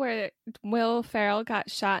School where Will Ferrell got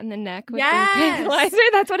shot in the neck with yes! the tranquilizer?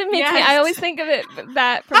 That's what it makes me. I always think of it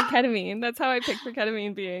that from ketamine. That's how I picture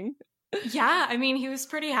ketamine being. Yeah, I mean, he was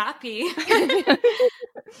pretty happy.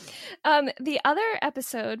 The other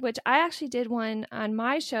episode, which I actually did one on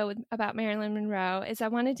my show about Marilyn Monroe, is I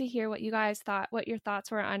wanted to hear what you guys thought, what your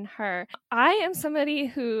thoughts were on her. I am somebody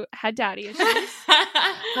who had daddy issues.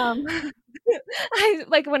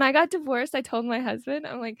 When I got divorced, I told my husband,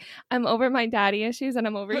 I'm over my daddy issues and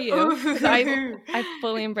I'm over you. I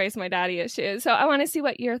fully embrace my daddy issues. So I want to see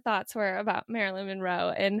what your thoughts were about Marilyn Monroe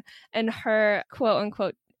and her quote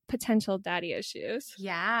unquote potential daddy issues.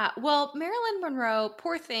 Yeah. Well, Marilyn Monroe,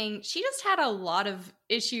 poor thing, she just had a lot of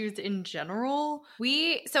issues in general.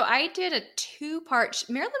 So I did a 2-part,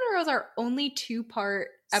 Marilyn Monroe's our only 2-part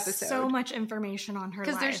episode. So much information on her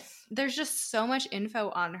life. Because there's just so much info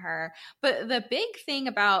on her. But the big thing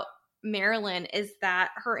about Marilyn is that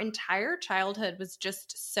her entire childhood was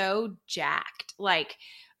just so jacked.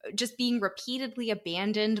 Just being repeatedly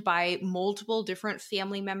abandoned by multiple different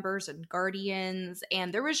family members and guardians.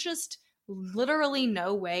 And there was just literally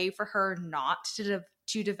no way for her not to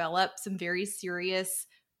develop some very serious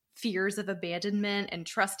fears of abandonment and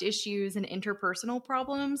trust issues and interpersonal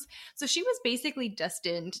problems. So she was basically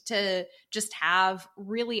destined to just have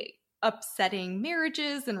really upsetting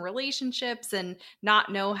marriages and relationships and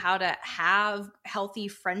not know how to have healthy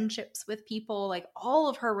friendships with people. All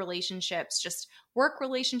of her relationships, just work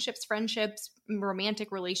relationships, friendships,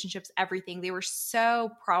 romantic relationships, everything, they were so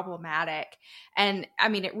problematic. And I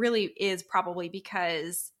mean, it really is probably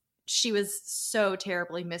because she was so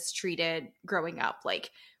terribly mistreated growing up.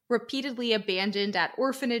 Repeatedly abandoned at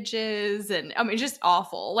orphanages, and I mean, just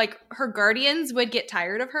awful. Her guardians would get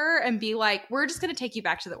tired of her and be like, we're just going to take you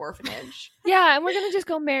back to the orphanage. Yeah, and we're going to just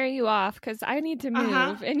go marry you off because I need to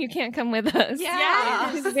move and you can't come with us.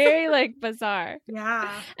 Yeah. It's very bizarre.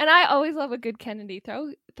 Yeah. And I always love a good Kennedy.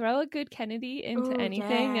 Throw a good Kennedy into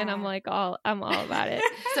anything and I'm all about it.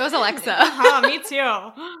 So is Alexa. Me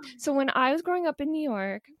too. So when I was growing up in New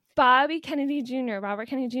York, Robert Kennedy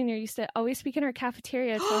Jr. used to always speak in our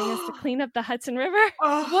cafeteria telling us to clean up the Hudson River.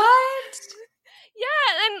 What?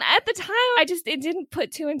 Yeah, and at the time, it didn't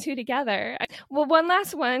put two and two together. Well, one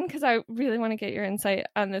last one, because I really want to get your insight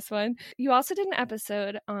on this one. You also did an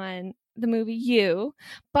episode on the movie You,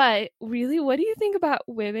 but really, what do you think about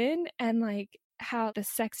women and like how the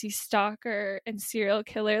sexy stalker and serial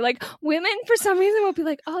killer, like women for some reason will be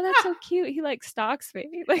like, oh, that's so cute, he like stalks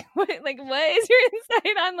me. Like what is your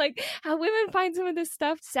insight on like how women find some of this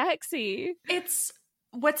stuff sexy?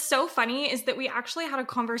 What's so funny is that we actually had a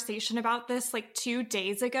conversation about this like 2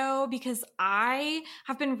 days ago, because I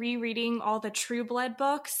have been rereading all the True Blood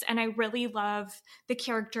books and I really love the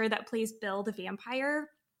character that plays Bill the vampire.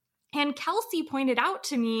 And Kelsey pointed out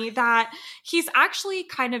to me that he's actually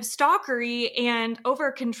kind of stalkery and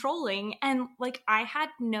over-controlling. And, like, I had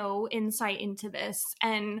no insight into this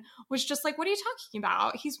and was just like, what are you talking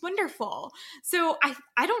about? He's wonderful. So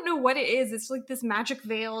I don't know what it is. It's like this magic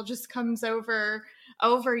veil just comes over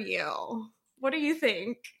you. What do you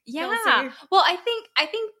think? Yeah. Kelsey? Well, I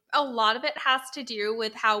think a lot of it has to do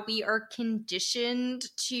with how we are conditioned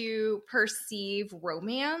to perceive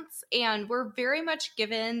romance. And we're very much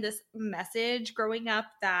given this message growing up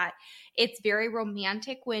that it's very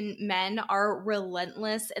romantic when men are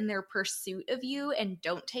relentless in their pursuit of you and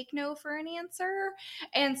don't take no for an answer.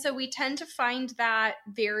 And so we tend to find that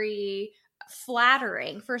very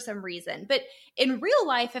flattering for some reason. But in real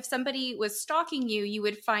life, if somebody was stalking you, you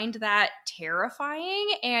would find that terrifying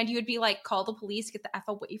and you would be like, call the police, get the F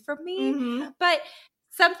away from me. Mm-hmm. But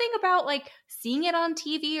something about like seeing it on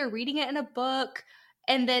TV or reading it in a book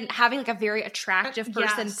and then having like a very attractive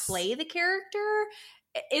person play the character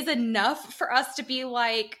is enough for us to be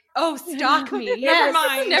like, oh, stalk me. Never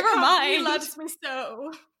mind. He loves me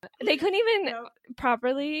so. They couldn't even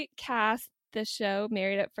properly cast the show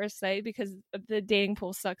Married at First Sight because the dating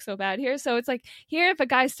pool sucks so bad here. So it's like here, if a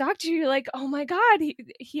guy stalked you, you're like, oh my god,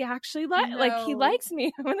 he actually like he likes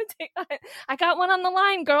me. I'm gonna take. I got one on the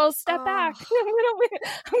line. Girls, step back. I'm gonna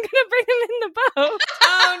bring him in the boat.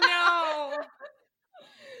 Oh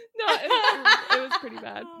no! No, it was pretty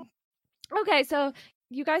bad. Okay, so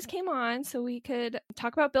you guys came on so we could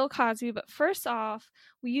talk about Bill Cosby, but first off,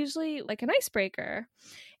 we usually like an icebreaker,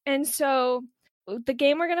 and so the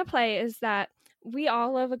game we're going to play is that we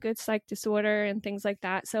all love a good psych disorder and things like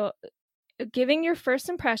that. So giving your first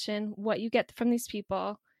impression, what you get from these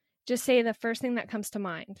people, just say the first thing that comes to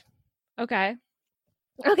mind. Okay.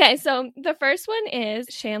 Okay, so the first one is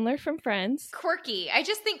Chandler from Friends. Quirky. I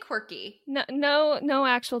just think quirky. No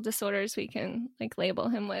actual disorders we can like label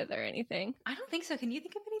him with or anything. I don't think so. Can you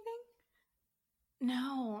think of anything?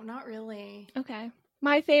 No, not really. Okay.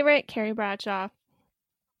 My favorite, Carrie Bradshaw.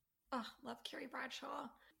 Oh, love Carrie Bradshaw.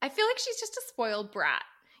 I feel like she's just a spoiled brat.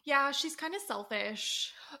 Yeah, she's kind of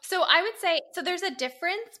selfish. So I would say, so there's a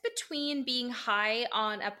difference between being high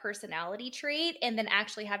on a personality trait and then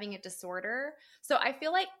actually having a disorder. So I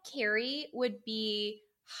feel like Carrie would be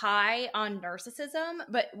high on narcissism,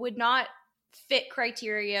 but would not fit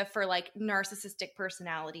criteria for like narcissistic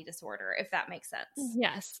personality disorder, if that makes sense.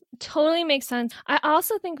 Yes, totally makes sense. I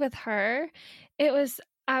also think with her,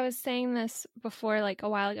 I was saying this before, like a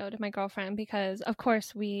while ago to my girlfriend, because of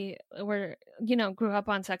course we were, grew up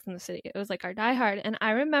on Sex and the City. It was like our diehard. And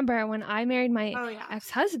I remember when I married my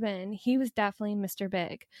ex-husband, he was definitely Mr.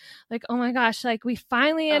 Big. Like, oh my gosh, like we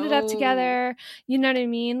finally ended up together. You know what I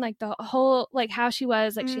mean? Like the whole, like how she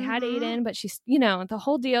was, like she had Aiden, but she's, the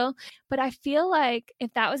whole deal. But I feel like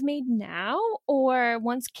if that was made now or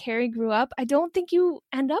once Carrie grew up, I don't think you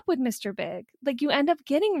end up with Mr. Big. Like you end up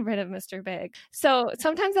getting rid of Mr. Big. So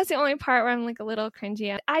sometimes that's the only part where I'm like a little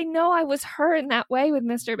cringy. I know I was her in that way with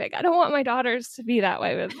Mr. Big. I don't want my daughters to be that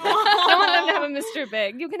way with me. I don't want them to have a Mr.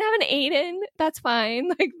 Big. You can have an Aiden, that's fine.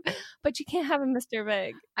 Like, but you can't have a Mr.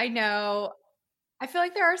 Big. I know. I feel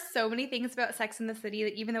like there are so many things about Sex and the City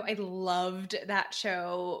that even though I loved that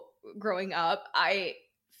show growing up, I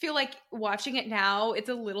feel like watching it now, it's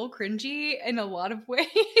a little cringy in a lot of ways.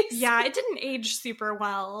 Yeah, it didn't age super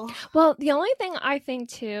well. Well, the only thing I think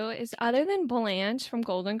too is other than Blanche from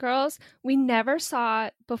Golden Girls, we never saw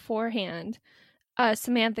beforehand a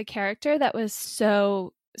Samantha character that was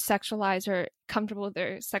so sexualized or comfortable with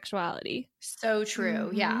their sexuality. So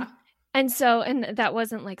true, yeah. And that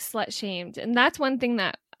wasn't like slut shamed. And that's one thing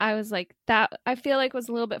that I was like, that I feel like was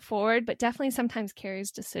a little bit forward, but definitely sometimes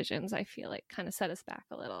Carrie's decisions, I feel like kind of set us back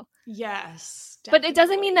a little. Yes. Definitely. But it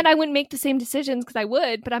doesn't mean that I wouldn't make the same decisions, because I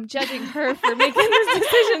would, but I'm judging her for making those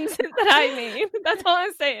decisions that I made. That's all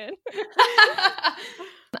I'm saying.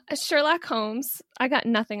 Sherlock Holmes. I got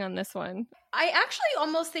nothing on this one. I actually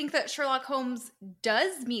almost think that Sherlock Holmes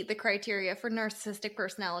does meet the criteria for narcissistic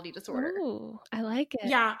personality disorder. Ooh, I like it.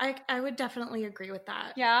 Yeah, I would definitely agree with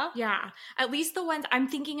that. Yeah? Yeah. At least the ones, I'm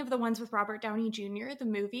thinking of the ones with Robert Downey Jr., the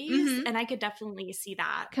movies, and I could definitely see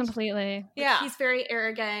that. Completely. Like, he's very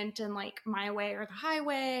arrogant and like my way or the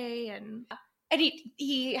highway, and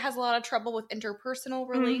he has a lot of trouble with interpersonal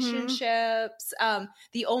relationships.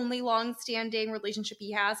 The only long-standing relationship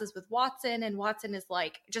he has is with Watson, and Watson is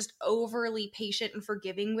like just overly patient and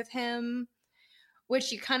forgiving with him,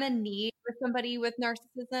 which you kind of need for somebody with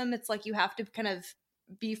narcissism. It's like you have to kind of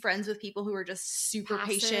be friends with people who are just super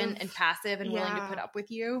patient and passive and willing to put up with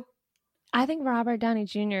you. I think Robert Downey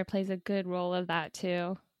Jr. plays a good role of that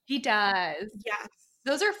too. He does. Yes.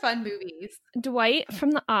 Those are fun movies. Dwight from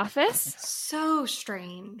The Office. So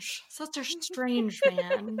strange. Such a strange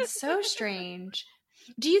man. So strange.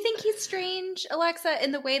 Do you think he's strange, Alexa,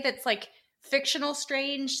 in the way that's like fictional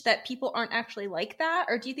strange, that people aren't actually like that?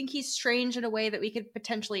 Or do you think he's strange in a way that we could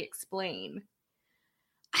potentially explain?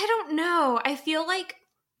 I don't know. I feel like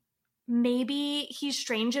maybe he's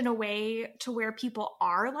strange in a way to where people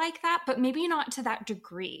are like that, but maybe not to that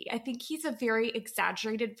degree. I think he's a very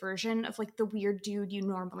exaggerated version of like the weird dude you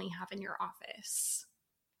normally have in your office.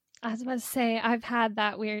 I was about to say, I've had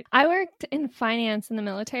that weird. I worked in finance in the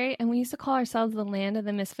military, and we used to call ourselves the land of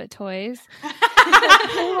the misfit toys.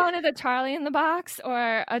 We wanted a Charlie in the box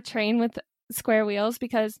or a train with square wheels,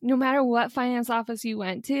 because no matter what finance office you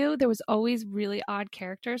went to, there was always really odd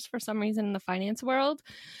characters for some reason in the finance world.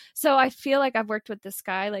 So I feel like I've worked with this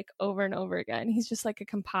guy like over and over again. He's just like a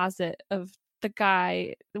composite of the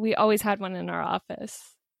guy. We always had one in our office.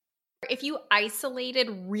 If you isolated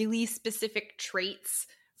really specific traits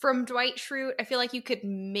from Dwight Schrute, I feel like you could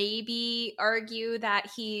maybe argue that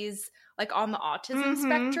he's like on the autism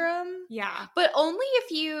spectrum. Yeah. But only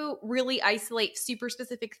if you really isolate super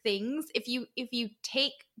specific things. If you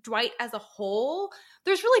take Dwight as a whole,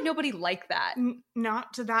 there's really nobody like that.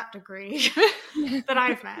 Not to that degree that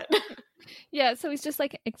I've met. Yeah, so he's just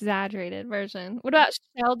like an exaggerated version. What about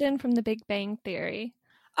Sheldon from The Big Bang Theory?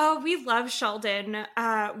 Oh, we love Sheldon.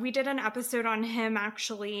 We did an episode on him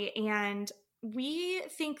actually, and we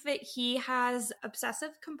think that he has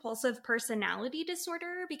obsessive compulsive personality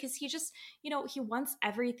disorder because he just, he wants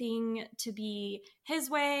everything to be his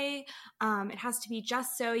way. It has to be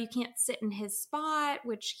just so. You can't sit in his spot,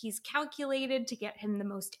 which he's calculated to get him the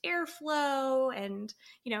most airflow. And,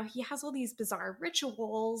 he has all these bizarre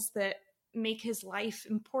rituals that make his life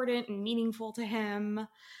important and meaningful to him.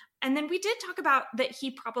 And then we did talk about that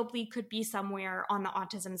he probably could be somewhere on the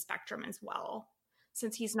autism spectrum as well,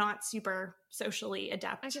 since he's not super socially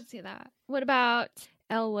adept. I could see that. What about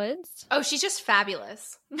Elle Woods? Oh, she's just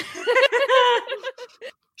fabulous.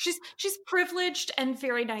 She's privileged and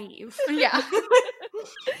very naive. Yeah.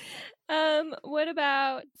 What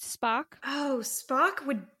about Spock? Oh, Spock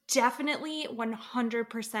would definitely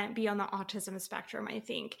 100% be on the autism spectrum, I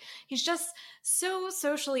think. He's just so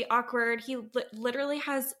socially awkward. He literally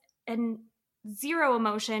has zero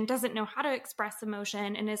emotion, doesn't know how to express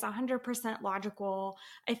emotion, and is 100% logical.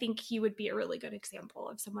 I think he would be a really good example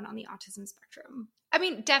of someone on the autism spectrum. I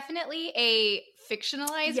mean, definitely a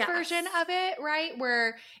fictionalized version of it, right?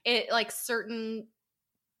 Where it like certain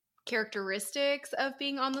characteristics of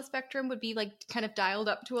being on the spectrum would be like kind of dialed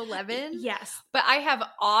up to 11. Yes. But I have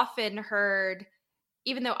often heard,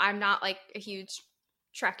 even though I'm not like a huge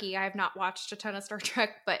Trekkie, I have not watched a ton of Star Trek,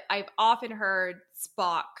 but I've often heard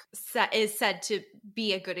Spock is said to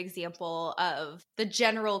be a good example of the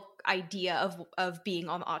general idea of being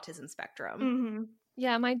on the autism spectrum. Mm-hmm.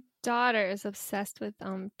 Yeah, my daughter is obsessed with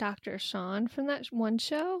Dr. Sean from that one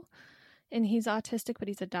show, and he's autistic, but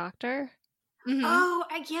he's a doctor. Mm-hmm. Oh,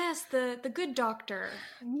 yes, the good doctor.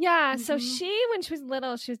 Yeah, so when she was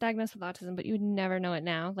little, she was diagnosed with autism, but you would never know it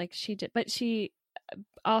now. Like she did, but she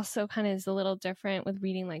also kind of is a little different with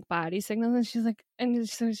reading like body signals, and she's like, and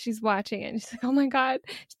so she's watching it and she's like, oh my god,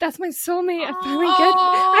 that's my soulmate.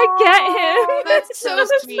 I get him. That's so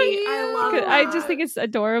sweet. I love it. I just think it's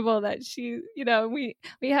adorable that she,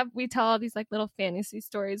 we tell all these like little fantasy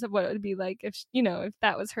stories of what it would be like if if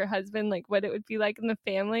that was her husband, like what it would be like in the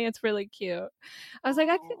family. It's really cute. I was like,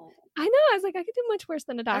 I could do much worse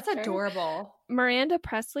than a doctor. That's adorable. Miranda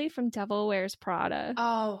Presley from Devil Wears Prada.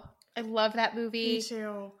 Oh, I love that movie.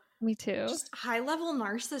 Me too. Just high-level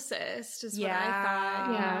narcissist is what I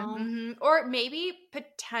thought. Yeah. Mm-hmm. Or maybe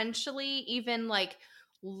potentially even like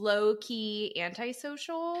low-key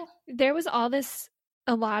antisocial. There was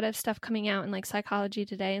a lot of stuff coming out in like Psychology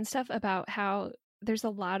Today and stuff about how there's a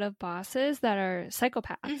lot of bosses that are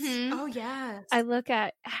psychopaths. Mm-hmm. Oh, yes. I look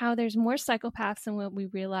at how there's more psychopaths than what we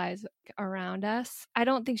realize around us. I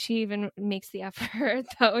don't think she even makes the effort,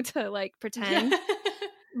 though, to like pretend.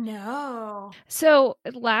 No. So,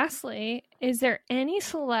 lastly, is there any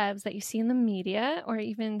celebs that you see in the media or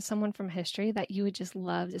even someone from history that you would just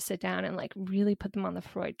love to sit down and like really put them on the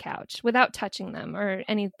Freud couch without touching them or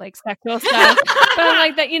any like sexual stuff? But I'm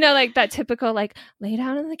like that, you know, like that typical like lay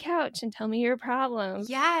down on the couch and tell me your problems.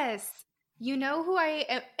 Yes. You know who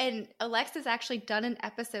and Alexa's actually done an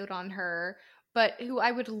episode on her, but who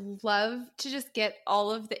I would love to just get all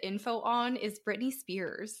of the info on is Britney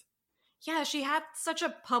Spears. Yeah, she had such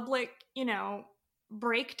a public, you know,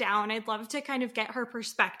 breakdown. I'd love to kind of get her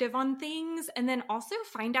perspective on things and then also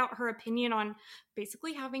find out her opinion on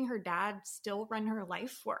basically having her dad still run her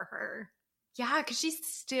life for her. Yeah, because she's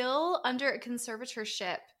still under a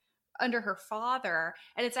conservatorship under her father.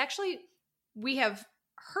 And it's actually, we have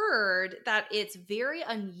heard that it's very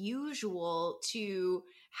unusual to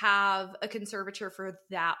have a conservator for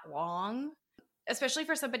that long, especially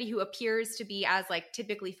for somebody who appears to be as like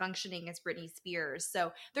typically functioning as Britney Spears.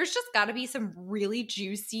 So there's just got to be some really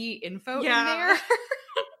juicy info in there.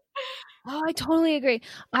 Oh, I totally agree.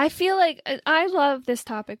 I feel like I love this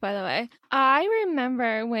topic, by the way. I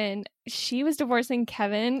remember when she was divorcing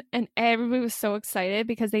Kevin and everybody was so excited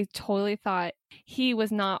because they totally thought he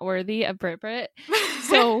was not worthy of Brit.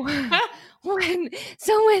 So when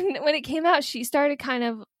it came out, she started kind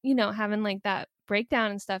of, you know, having like that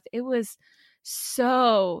breakdown and stuff. It was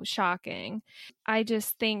so shocking. I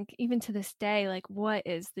just think even to this day, like what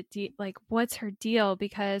is the like what's her deal?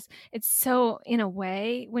 Because it's so, in a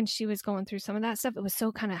way, when she was going through some of that stuff, it was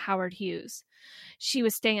so kind of Howard Hughes. She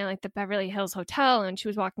was staying at like the Beverly Hills Hotel and she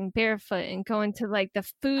was walking barefoot and going to like the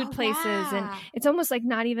food places. Yeah. And it's almost like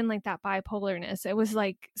not even like that bipolarness. It was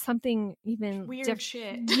like something even weird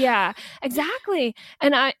shit. Yeah, exactly.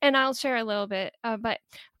 And I'll share a little bit, but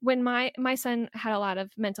when my son had a lot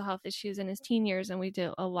of mental health issues in his teen years and we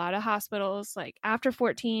did a lot of hospitals, like after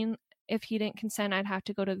 14, if he didn't consent, I'd have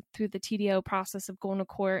to go through the TDO process of going to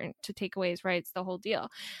court and to take away his rights, the whole deal.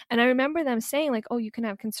 And I remember them saying like, oh, you can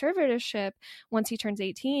have conservatorship once he turns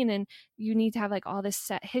 18 and you need to have like all this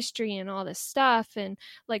set history and all this stuff. And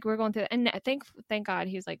like, we're going through, and thank God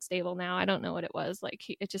he's like stable now. I don't know what it was. Like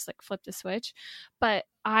it just like flipped a switch. But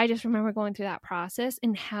I just remember going through that process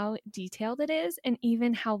and how detailed it is and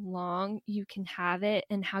even how long you can have it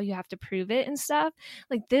and how you have to prove it and stuff.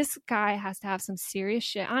 Like this guy has to have some serious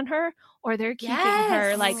shit on her or they're keeping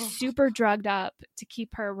her like super drugged up to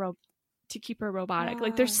keep her robotic.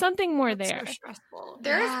 Like there's something more there. So stressful.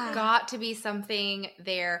 There's got to be something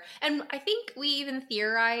there. And I think we even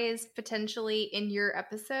theorized potentially in your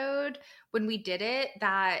episode when we did it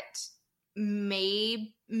that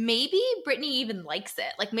maybe Britney even likes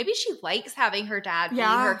it. Like maybe she likes having her dad be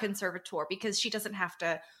her conservator because she doesn't have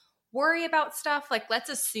to worry about stuff. Like let's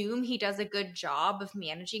assume he does a good job of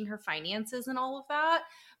managing her finances and all of that.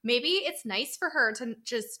 Maybe it's nice for her to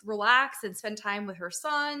just relax and spend time with her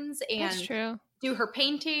sons and do her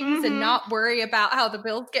paintings and not worry about how the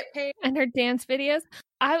bills get paid. And her dance videos.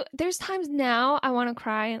 There's times now I want to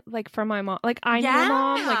cry like for my mom. Like I need a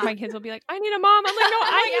mom. Like my kids will be like, I need a mom. I'm like, no,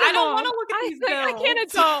 I don't want to look at these bills. I can't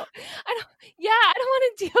adult. I don't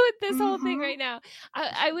want to deal with this whole thing right now.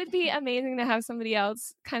 I would be amazing to have somebody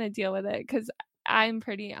else kind of deal with it because I'm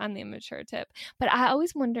pretty on the immature tip. But I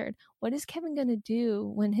always wondered, what is Kevin going to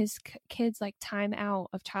do when his kids like time out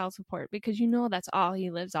of child support? Because you know that's all he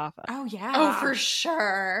lives off of. Oh, yeah. Oh, for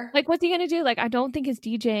sure. Like, what's he going to do? Like, I don't think his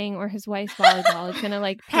DJing or his wife's volleyball is going to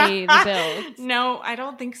like pay the bills. No, I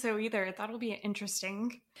don't think so either. That'll be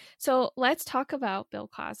interesting. So let's talk about Bill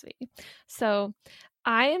Cosby.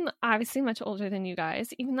 I'm obviously much older than you guys,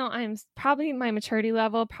 even though I'm probably my maturity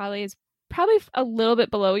level is probably a little bit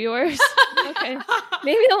below yours. Okay,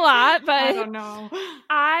 maybe a lot, but I don't know.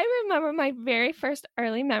 I remember my very first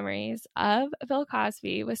early memories of Bill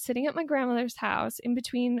Cosby was sitting at my grandmother's house in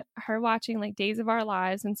between her watching like Days of Our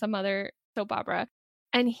Lives and some other soap opera,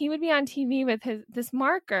 and he would be on TV with this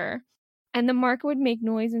marker, and the marker would make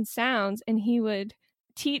noise and sounds, and he would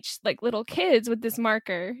teach like little kids with this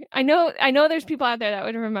marker. I know there's people out there that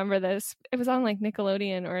would remember this. It was on like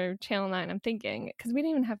Nickelodeon or Channel 9, I'm thinking, because we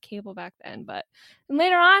didn't even have cable back then. But and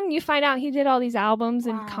later on you find out he did all these albums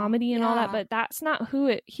and comedy and all that, but that's not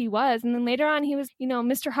who he was. And then later on he was,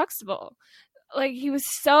 Mr. Huxtable. Like he was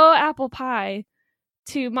so apple pie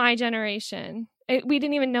to my generation. We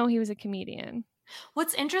didn't even know he was a comedian.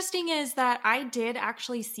 What's interesting is that I did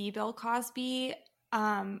actually see Bill Cosby.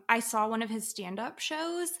 I saw one of his stand-up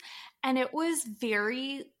shows, and it was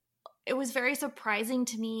very surprising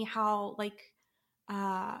to me how like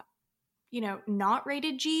not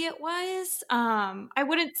rated G it was. I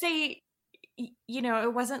wouldn't say,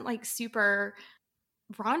 it wasn't like super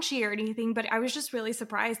raunchy or anything, but I was just really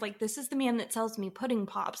surprised. Like, this is the man that sells me pudding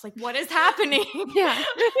pops. Like, what is happening? Yeah.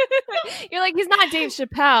 You're like, he's not Dave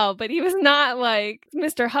Chappelle, but he was not like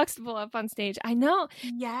Mr. Huxtable up on stage. I know.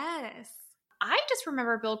 Yes. I just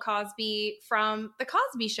remember Bill Cosby from The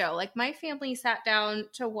Cosby Show. Like, my family sat down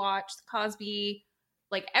to watch The Cosby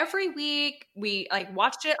like every week. We like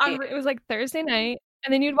watched it on. It was like Thursday night,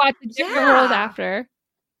 and then you'd watch a different world after.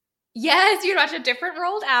 Yes, you'd watch a different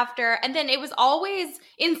world after. And then it was always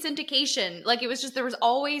in syndication. Like, it was just, there was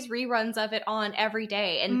always reruns of it on every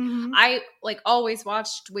day. And I like always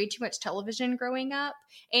watched way too much television growing up.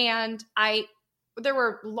 And there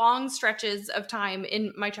were long stretches of time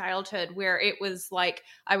in my childhood where it was like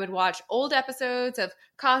I would watch old episodes of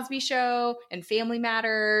Cosby Show and Family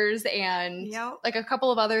Matters and like a couple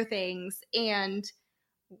of other things. And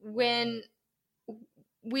when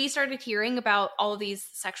we started hearing about all of these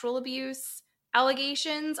sexual abuse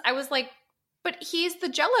allegations, I was like, but he's the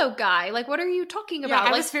Jell-O guy. Like, what are you talking about?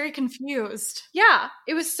 I like, was very confused. Yeah,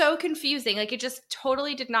 it was so confusing. Like, it just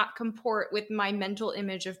totally did not comport with my mental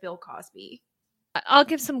image of Bill Cosby. I'll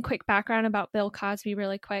give some quick background about Bill Cosby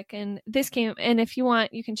really quick. And if you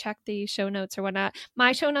want, you can check the show notes or whatnot.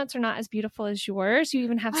 My show notes are not as beautiful as yours. You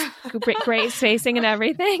even have great spacing and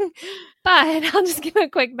everything. But I'll just give a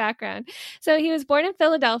quick background. So he was born in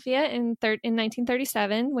Philadelphia in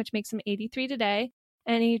 1937, which makes him 83 today.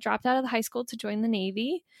 And he dropped out of the high school to join the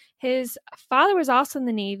Navy. His father was also in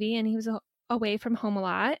the Navy, and he was away from home a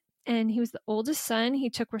lot. And he was the oldest son.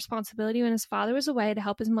 He took responsibility when his father was away to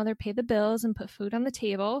help his mother pay the bills and put food on the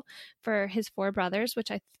table for his 4 brothers,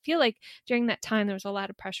 which I feel like during that time there was a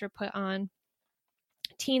lot of pressure put on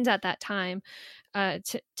teens at that time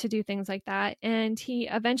to do things like that. And he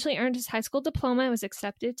eventually earned his high school diploma and was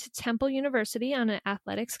accepted to Temple University on an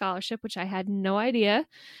athletic scholarship, which I had no idea.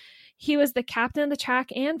 He was the captain of the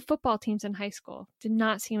track and football teams in high school. Did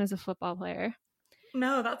not see him as a football player.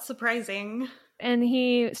 No, that's surprising. And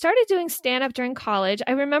he started doing stand-up during college.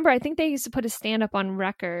 I think they used to put his stand-up on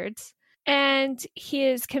records. And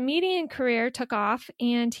his comedian career took off,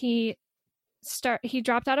 and he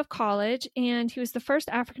dropped out of college, and he was the first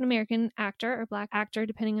African-American actor or Black actor,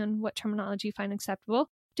 depending on what terminology you find acceptable,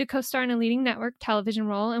 to co-star in a leading network television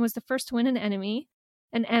role, and was the first to win an Emmy,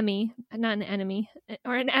 not an enemy,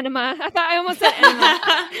 or an enema. I almost said enema.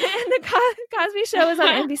 And the Cosby Show was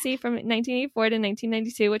on NBC from 1984 to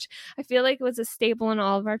 1992, which I feel like was a staple in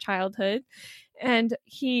all of our childhood. And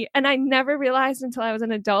I never realized until I was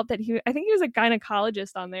an adult that I think he was a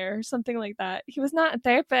gynecologist on there or something like that. He was not a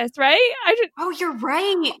therapist, right? Oh, you're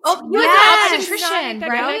right. Oh, he was an obstetrician,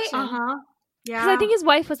 right? Uh-huh. Yeah. Because I think his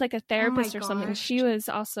wife was like a therapist or something. She was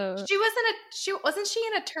also. Wasn't she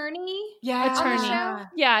an attorney? Yeah. Attorney.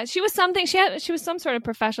 Yeah. She was something. She was some sort of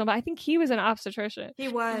professional, but I think he was an obstetrician. He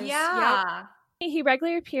was. Yeah. Yep. He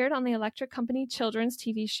regularly appeared on the Electric Company children's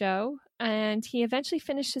TV show, and he eventually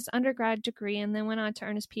finished his undergrad degree and then went on to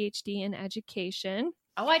earn his PhD in education.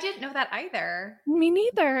 Oh, I didn't know that either. Me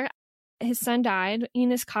neither. His son died,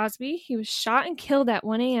 Enos Cosby. He was shot and killed at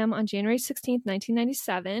 1 a.m. on January 16th,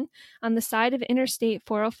 1997, on the side of Interstate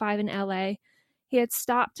 405 in LA. He had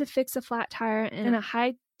stopped to fix a flat tire, and a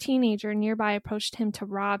high teenager nearby approached him to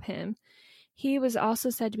rob him. He was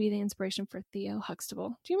also said to be the inspiration for Theo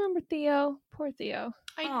Huxtable. Do you remember Theo? Poor Theo.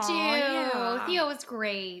 I do. Yeah. Theo was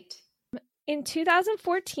great. In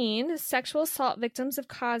 2014, sexual assault victims of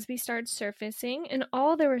Cosby started surfacing. In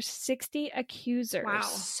all, there were 60 accusers. Wow.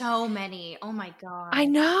 So many. Oh my God. I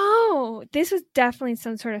know. This was definitely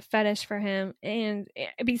some sort of fetish for him. And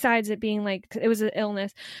besides it being like, it was an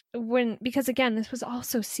illness. Because again, this was all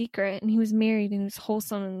so secret, and he was married and he was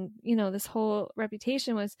wholesome. And, this whole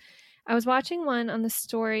reputation was, I was watching one on the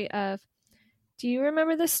story of, do you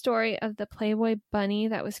remember the story of the Playboy bunny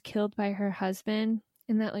that was killed by her husband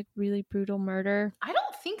in that like really brutal murder? I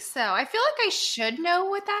don't think so. I feel like I should know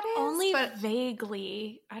what that is. Only but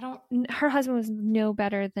vaguely. Her husband was no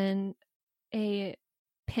better than a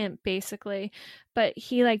pimp, basically. But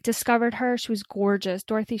he like discovered her. She was gorgeous,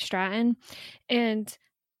 Dorothy Stratton. And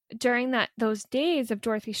during those days of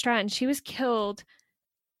Dorothy Stratton, she was killed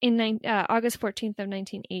in August 14th of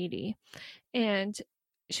 1980. And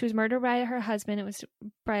she was murdered by her husband. It was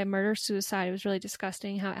by a murder-suicide. It was really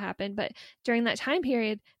disgusting how it happened. But during that time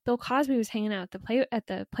period, Bill Cosby was hanging out at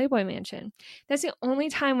the Playboy Mansion. That's the only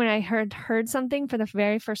time when I heard something for the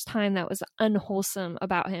very first time that was unwholesome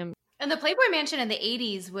about him. And the Playboy Mansion in the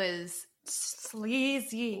 80s was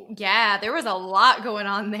sleazy. Yeah, there was a lot going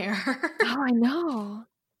on there. Oh, I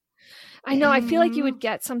know. I feel like you would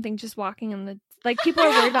get something just walking in Like people are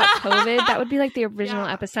worried about COVID. That would be like the original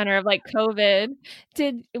epicenter of like COVID.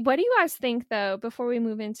 What do you guys think though, before we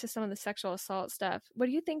move into some of the sexual assault stuff, what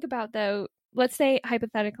do you think about though, let's say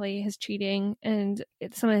hypothetically his cheating and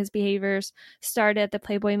some of his behaviors started at the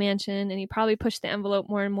Playboy Mansion and he probably pushed the envelope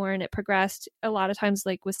more and more and it progressed a lot of times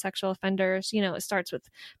like with sexual offenders, it starts with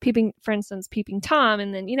peeping Tom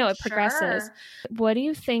and then, it progresses. What do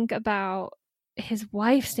you think about his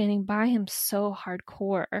wife standing by him so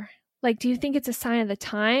hardcore? Like, do you think it's a sign of the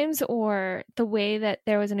times or the way that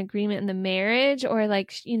there was an agreement in the marriage or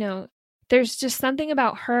like, there's just something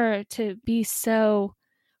about her to be so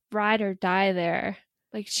ride or die there.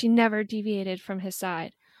 Like she never deviated from his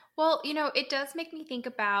side. Well, it does make me think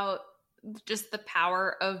about just the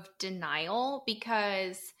power of denial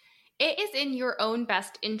because it is in your own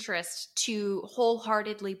best interest to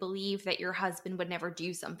wholeheartedly believe that your husband would never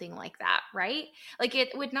do something like that, right? Like it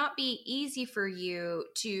would not be easy for you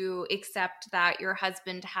to accept that your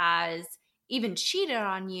husband has even cheated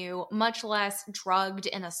on you, much less drugged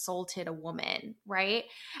and assaulted a woman, right?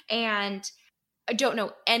 And I don't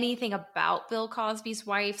know anything about Bill Cosby's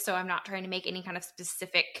wife, so I'm not trying to make any kind of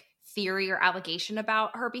specific theory or allegation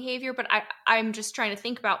about her behavior, but I'm just trying to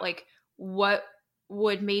think about like what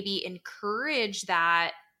would maybe encourage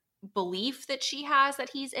that belief that she has that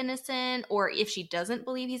he's innocent, or if she doesn't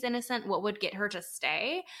believe he's innocent, what would get her to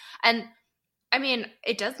stay? And I mean,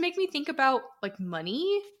 it does make me think about like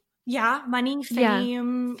money. Yeah, money,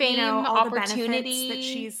 fame, all opportunity the benefits that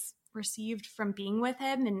she's received from being with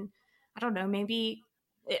him. And I don't know, maybe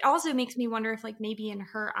it also makes me wonder if like maybe in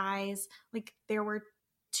her eyes, like there were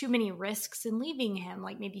too many risks in leaving him.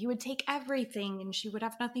 Like maybe he would take everything and she would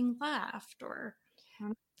have nothing left. Or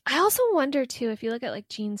I also wonder too, if you look at like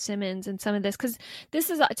Gene Simmons and some of this, because this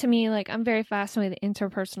is to me, like I'm very fascinated with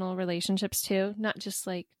interpersonal relationships too, not just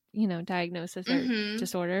like, diagnosis or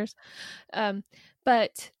disorders.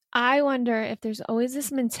 But I wonder if there's always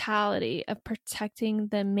this mentality of protecting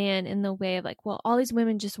the man in the way of like, well, all these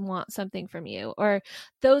women just want something from you, or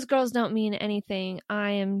those girls don't mean anything. I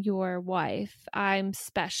am your wife. I'm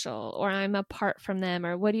special, or I'm apart from them.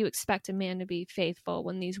 Or what do you expect a man to be faithful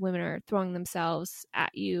when these women are throwing themselves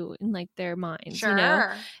at you in like their minds?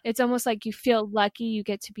 Sure. It's almost like you feel lucky you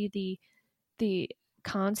get to be the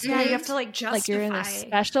constant. Yeah, you have to like justify, like you're in a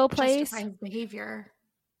special place. Justify his behavior.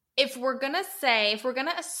 If we're going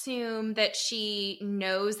to assume that she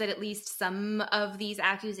knows that at least some of these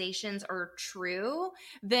accusations are true,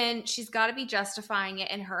 then she's got to be justifying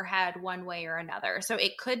it in her head one way or another. So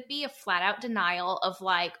it could be a flat out denial of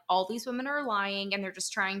like, all these women are lying and they're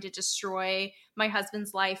just trying to destroy my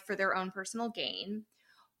husband's life for their own personal gain.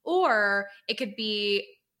 Or it could be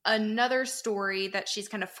another story that she's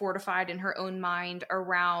kind of fortified in her own mind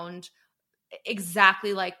around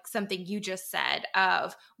exactly like something you just said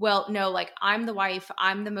of, well, no, like I'm the wife,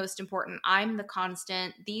 I'm the most important, I'm the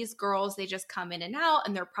constant. These girls, they just come in and out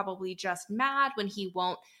and they're probably just mad when he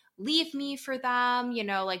won't leave me for them,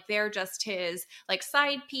 like they're just his like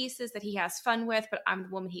side pieces that he has fun with, but I'm the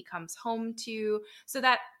woman he comes home to. So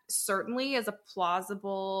that certainly is a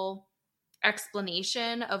plausible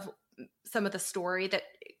explanation of some of the story that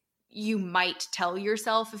you might tell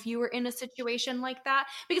yourself if you were in a situation like that.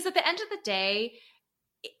 Because at the end of the day,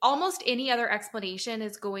 almost any other explanation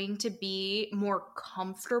is going to be more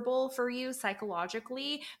comfortable for you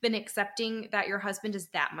psychologically than accepting that your husband is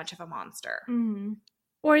that much of a monster. Mm-hmm.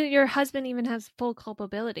 Or your husband even has full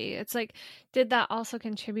culpability. It's like, did that also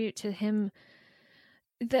contribute to him?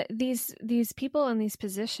 These people in these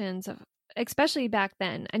positions of, especially back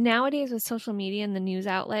then, and nowadays with social media and the news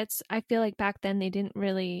outlets, I feel like back then they didn't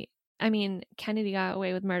really. I mean, Kennedy got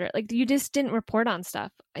away with murder. Like you just didn't report on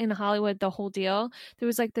stuff in Hollywood, the whole deal. There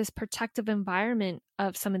was like this protective environment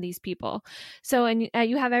of some of these people. So, and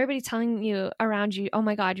you have everybody telling you around you, oh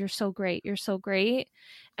my God, you're so great. You're so great.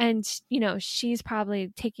 And, she's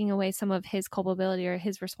probably taking away some of his culpability or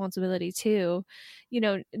his responsibility too.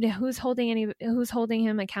 Who's holding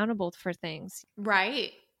him accountable for things?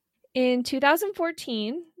 Right. In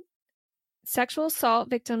 2014, sexual assault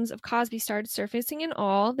victims of Cosby started surfacing in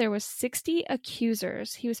all. There was 60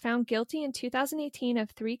 accusers. He was found guilty in 2018 of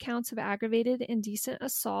 3 counts of aggravated indecent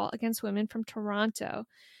assault against women from Toronto.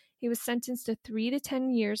 He was sentenced to 3 to 10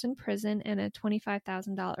 years in prison and a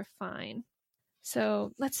 $25,000 fine.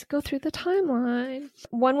 So let's go through the timeline.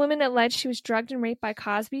 One woman alleged she was drugged and raped by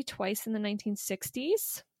Cosby twice in the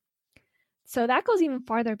 1960s. So that goes even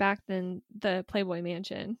farther back than the Playboy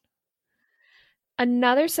Mansion.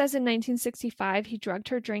 Another says in 1965 he drugged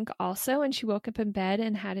her drink also, and she woke up in bed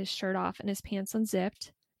and had his shirt off and his pants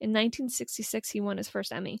unzipped. In 1966, he won his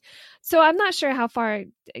first Emmy. So I'm not sure how far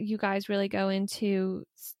you guys really go into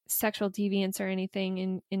sexual deviance or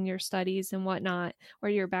anything in your studies and whatnot, or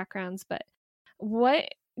your backgrounds, but what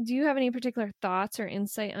do you have any particular thoughts or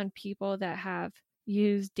insight on people that have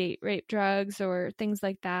used date rape drugs or things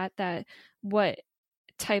like that, that what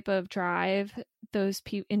type of drive those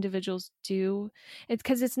individuals do? It's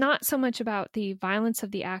because it's not so much about the violence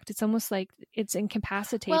of the act. It's almost like it's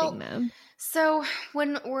incapacitating them. So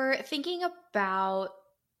when we're thinking about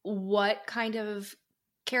what kind of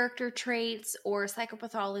character traits or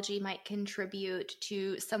psychopathology might contribute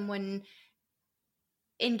to someone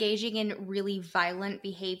engaging in really violent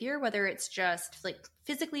behavior, whether it's just like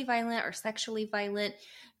physically violent or sexually violent,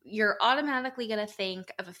 you're automatically going to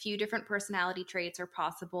think of a few different personality traits or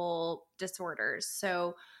possible disorders.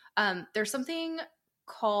 So there's something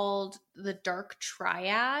called the dark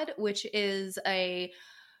triad, which is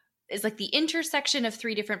like the intersection of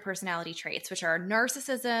 3 different personality traits, which are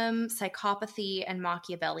narcissism, psychopathy, and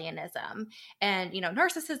Machiavellianism. And,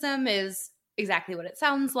 narcissism is exactly what it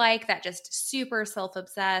sounds like, that just super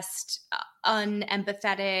self-obsessed,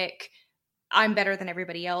 unempathetic, I'm better than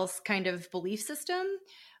everybody else kind of belief system.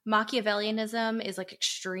 Machiavellianism is like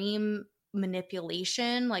extreme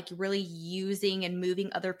manipulation, like really using and moving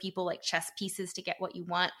other people like chess pieces to get what you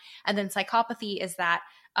want. And then psychopathy is that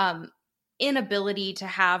inability to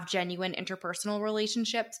have genuine interpersonal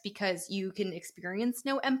relationships because you can experience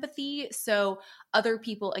no empathy. So other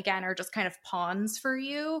people, again, are just kind of pawns for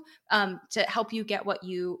you to help you get what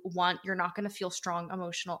you want. You're not going to feel strong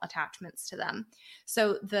emotional attachments to them.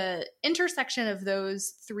 So the intersection of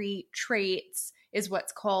those 3 traits is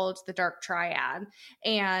what's called the dark triad.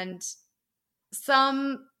 And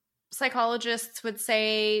some psychologists would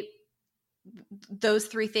say those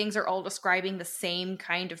 3 things are all describing the same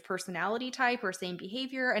kind of personality type or same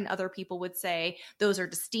behavior. And other people would say those are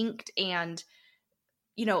distinct and,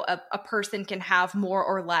 a person can have more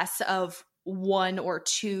or less of 1 or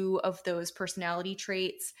 2 of those personality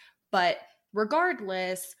traits. But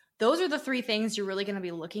regardless, those are the 3 things you're really going to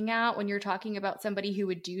be looking at when you're talking about somebody who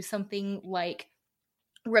would do something like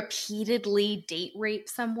repeatedly date rape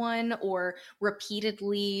someone or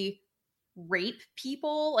repeatedly rape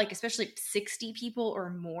people, like especially 60 people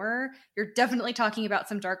or more. You're definitely talking about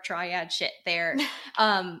some dark triad shit there.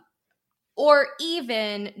 Or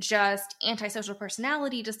even just antisocial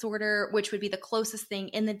personality disorder, which would be the closest thing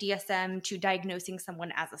in the DSM to diagnosing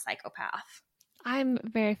someone as a psychopath. I'm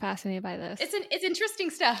very fascinated by this. It's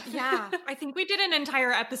interesting stuff. Yeah, I think we did an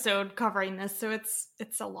entire episode covering this, so it's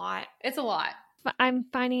a lot. It's a lot. But I'm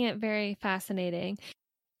finding it very fascinating.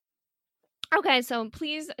 Okay, so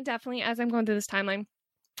please definitely, as I'm going through this timeline,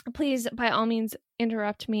 please by all means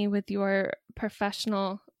interrupt me with your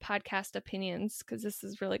professional podcast opinions, because this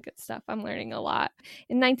is really good stuff. I'm learning a lot.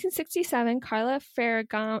 In 1967, Carla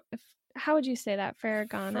Ferragamo, how would you say that?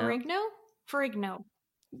 Ferrigno.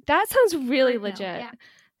 That sounds really legit. Yeah.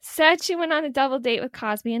 Said she went on a double date with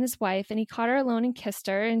Cosby and his wife, and he caught her alone and kissed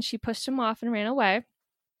her, and she pushed him off and ran away.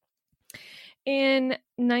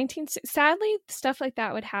 Sadly, stuff like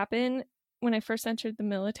that would happen when I first entered the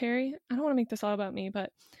military. I don't want to make this all about me,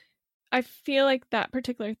 but I feel like that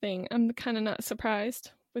particular thing, I'm kind of not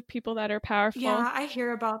surprised with people that are powerful. Yeah, I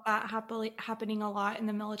hear about that happening a lot in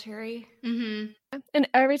the military. Mm-hmm. And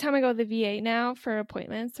every time I go to the VA now for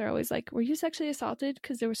appointments, they're always like, were you sexually assaulted?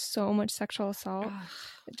 Because there was so much sexual assault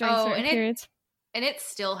during certain periods. And it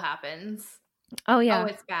still happens. Oh, yeah. Oh,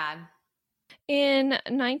 it's bad. In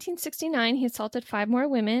 1969, he assaulted 5 more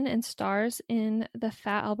women and stars in the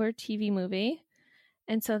Fat Albert TV movie.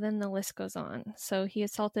 And so then the list goes on. So he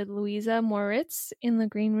assaulted Louisa Moritz in the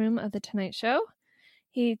green room of The Tonight Show.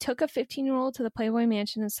 He took a 15-year-old to the Playboy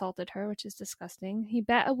Mansion and assaulted her, which is disgusting. He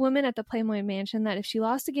bet a woman at the Playboy Mansion that if she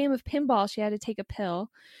lost a game of pinball, she had to take a pill.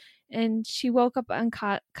 And she woke up on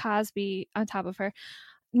Cosby on top of her.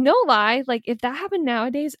 No lie, like if that happened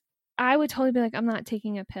nowadays, I would totally be like, I'm not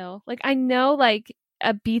taking a pill. Like I know like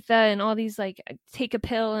Ibiza and all these like take a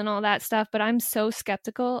pill and all that stuff, but I'm so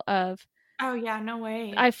skeptical of. Oh yeah, no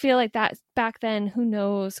way. I feel like that back then, who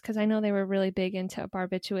knows? Because I know they were really big into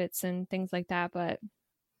barbiturates and things like that, but.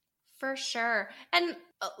 For sure. And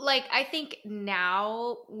like, I think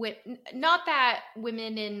now, not that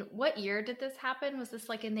women in, what year did this happen? Was this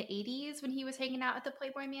like in the 80s when he was hanging out at the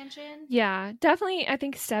Playboy Mansion? Yeah, definitely. I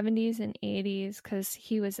think 70s and 80s, because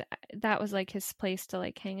that was like his place to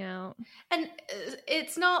like hang out. And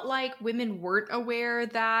it's not like women weren't aware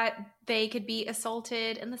that they could be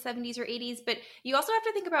assaulted in the 70s or 80s, but you also have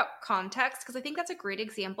to think about context, because I think that's a great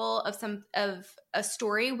example of a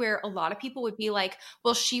story where a lot of people would be like,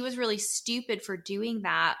 well, she was really stupid for doing that.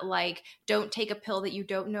 that, like, don't take a pill that you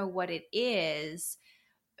don't know what it is.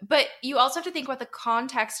 But you also have to think about the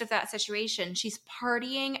context of that situation. She's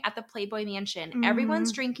partying at the Playboy Mansion. Mm-hmm.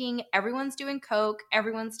 Everyone's drinking, everyone's doing coke,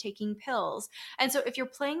 everyone's taking pills. And so if you're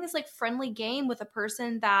playing this like friendly game with a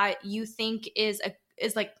person that you think is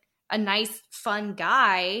like a nice, fun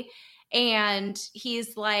guy, and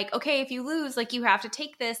he's like, okay, if you lose, like, you have to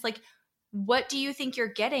take this, like, what do you think you're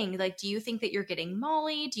getting? Like, do you think that you're getting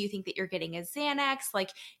Molly? Do you think that you're getting a Xanax?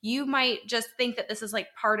 Like, you might just think that this is like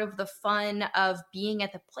part of the fun of being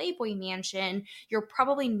at the Playboy Mansion. You're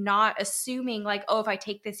probably not assuming like, oh, if I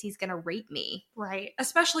take this, he's going to rape me. Right.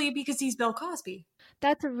 Especially because he's Bill Cosby.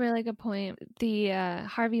 That's a really good point. The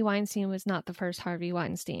Harvey Weinstein was not the first Harvey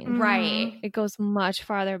Weinstein. Right. It goes much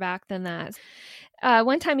farther back than that.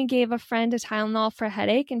 One time he gave a friend a Tylenol for a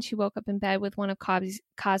headache, and she woke up in bed with one of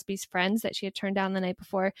Cosby's friends that she had turned down the night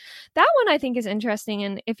before. That one I think is interesting,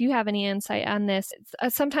 and if you have any insight on this,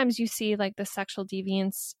 sometimes you see like the sexual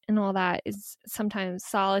deviance and all that is sometimes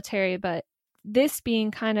solitary, but this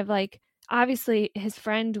being kind of like, obviously his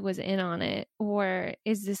friend was in on it, or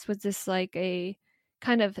was this like a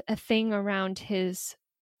kind of a thing around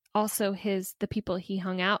the people he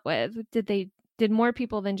hung out with? Did more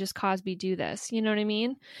people than just Cosby do this? You know what I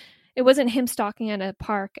mean? It wasn't him stalking at a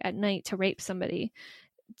park at night to rape somebody,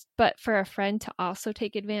 but for a friend to also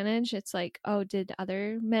take advantage, it's like, oh, did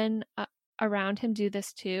other men around him do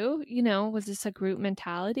this too? You know, was this a group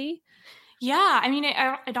mentality? Yeah, I mean,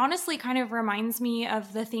 it honestly kind of reminds me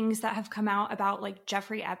of the things that have come out about like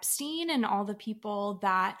Jeffrey Epstein and all the people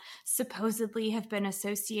that supposedly have been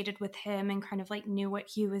associated with him and kind of like knew what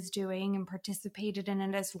he was doing and participated in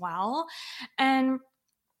it as well. And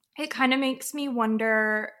it kind of makes me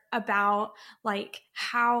wonder about like,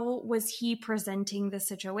 how was he presenting the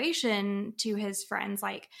situation to his friends?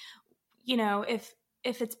 Like, you know, if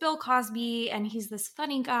it's Bill Cosby and he's this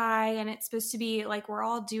funny guy and it's supposed to be like, we're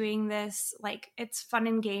all doing this, like, it's fun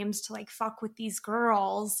and games to like fuck with these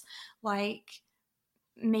girls, like,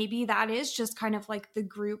 maybe that is just kind of like the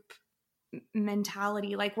group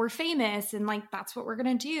mentality. Like, we're famous and like, that's what we're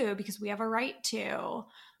going to do because we have a right to.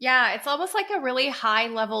 Yeah. It's almost like a really high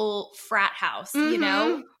level frat house, you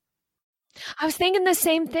know? I was thinking the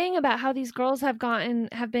same thing about how these girls have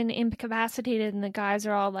been incapacitated and the guys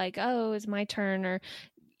are all like, oh, it's my turn,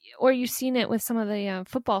 or you've seen it with some of the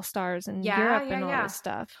football stars in Europe and all this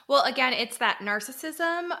stuff. Well, again, it's that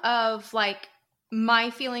narcissism of like,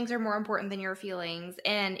 my feelings are more important than your feelings.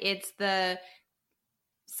 And it's the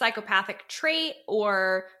psychopathic trait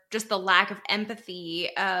or just the lack of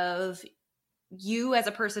empathy of, you as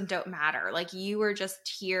a person don't matter. Like, you are just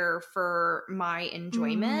here for my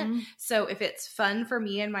enjoyment. So if it's fun for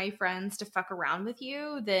me and my friends to fuck around with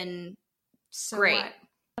you, then great. What?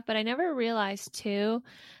 But I never realized too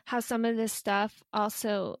how some of this stuff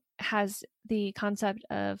also has the concept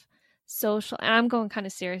of social, and I'm going kind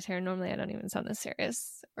of serious here. Normally I don't even sound this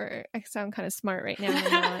serious, or I sound kind of smart right now.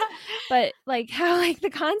 I'm not. But like how like the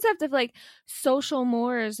concept of like social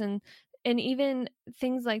mores and even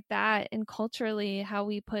things like that, and culturally how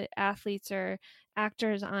we put athletes or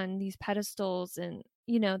actors on these pedestals, and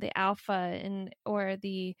you know, the alpha and or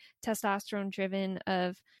the testosterone driven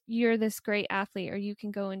of, you're this great athlete or you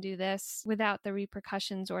can go and do this without the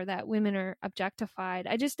repercussions, or that women are objectified.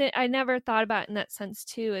 I never thought about it in that sense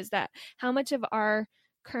too, is that how much of our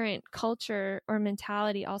current culture or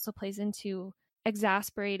mentality also plays into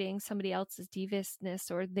exasperating somebody else's deviousness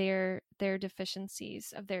or their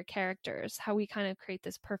deficiencies of their characters, how we kind of create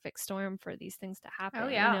this perfect storm for these things to happen.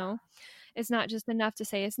 You know, it's not just enough to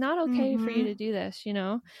say it's not okay for you to do this, you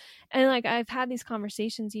know. And like, I've had these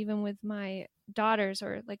conversations even with my daughters,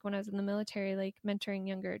 or like when I was in the military, like mentoring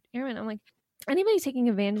younger airmen, I'm like, anybody taking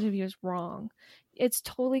advantage of you is wrong. It's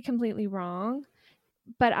totally completely wrong,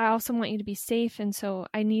 but I also want you to be safe, and so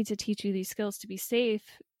I need to teach you these skills to be safe,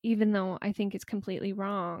 even though I think it's completely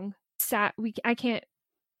wrong. I can't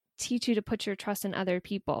teach you to put your trust in other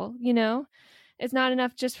people, you know? It's not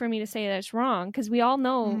enough just for me to say that it's wrong, because we all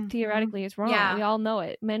know theoretically it's wrong. Yeah. We all know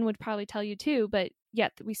it. Men would probably tell you too, but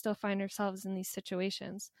yet we still find ourselves in these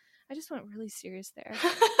situations. I just went really serious there.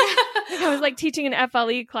 Like I was like teaching an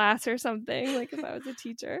FLE class or something, like if I was a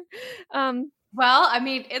teacher. Well, I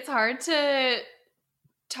mean, it's hard to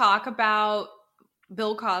talk about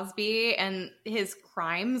Bill Cosby and his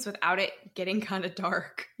crimes without it getting kind of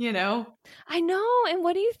dark, you know? I know. And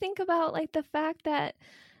what do you think about like the fact that,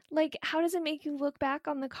 like, how does it make you look back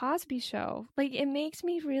on the Cosby Show? Like, it makes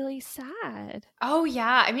me really sad. Oh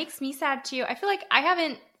yeah, it makes me sad too. I feel like I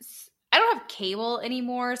don't don't have cable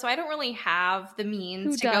anymore, so I don't really have the means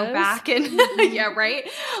Who to does? go back and yeah, right?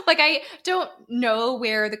 Like I don't know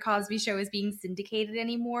where the Cosby Show is being syndicated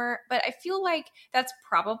anymore, but I feel like that's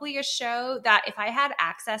probably a show that if I had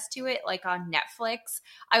access to it like on Netflix,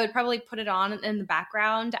 I would probably put it on in the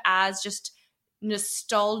background as just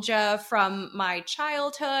nostalgia from my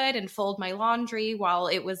childhood and fold my laundry while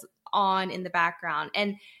it was on in the background.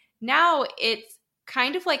 And now it's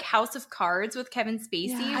kind of like House of Cards with Kevin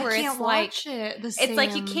Spacey, Yeah, where I can't it's like watch it the it's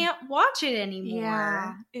like you same. can't watch it anymore.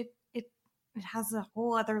 Yeah, it has a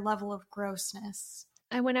whole other level of grossness.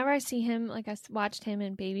 And whenever I see him, like I watched him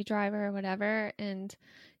in Baby Driver or whatever, and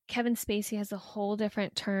Kevin Spacey has a whole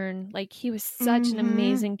different turn. Like he was such an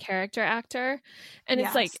amazing character actor. And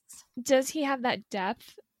it's like, does he have that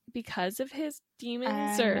depth because of his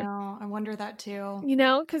demons? I know. I wonder that too. You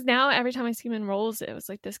know, because now every time I see him in roles, it was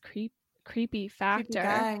like this creepy factor. Creepy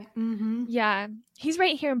guy. Mm-hmm. Yeah. He's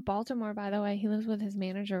right here in Baltimore, by the way. He lives with his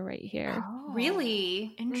manager right here. Oh,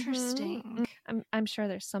 really? Interesting. I'm sure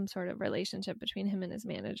there's some sort of relationship between him and his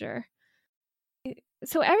manager.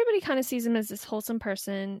 So everybody kind of sees him as this wholesome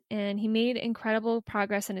person, and he made incredible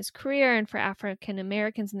progress in his career and for African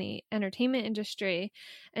Americans in the entertainment industry.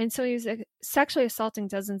 And so he was sexually assaulting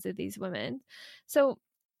dozens of these women. So,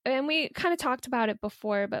 and we kind of talked about it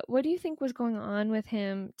before, but what do you think was going on with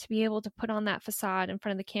him to be able to put on that facade in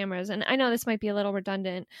front of the cameras? And I know this might be a little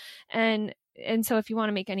redundant, and so if you want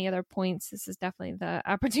to make any other points, this is definitely the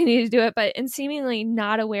opportunity to do it, but in seemingly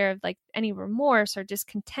not aware of like any remorse or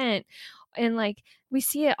discontent. And like we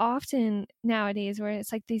see it often nowadays where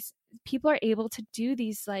it's like these people are able to do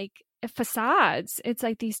these like facades. It's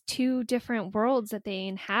like these two different worlds that they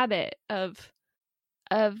inhabit of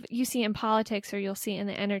you see in politics or you'll see in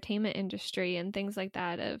the entertainment industry and things like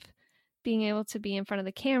that, of being able to be in front of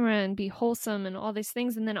the camera and be wholesome and all these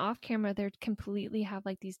things, and then off camera they're completely have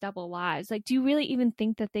like these double lives. Like, do you really even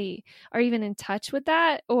think that they are even in touch with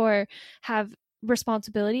that or have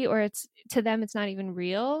responsibility, or it's to them it's not even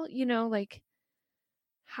real, you know, like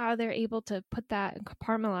how they're able to put that and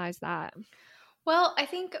compartmentalize that? Well, I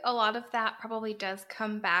think a lot of that probably does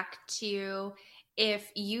come back to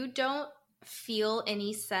if you don't feel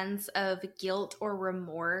any sense of guilt or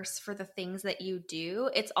remorse for the things that you do,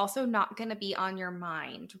 it's also not going to be on your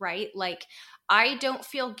mind, right? Like, I don't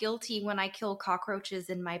feel guilty when I kill cockroaches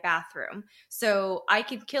in my bathroom. So I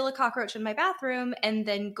could kill a cockroach in my bathroom and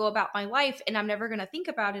then go about my life, and I'm never going to think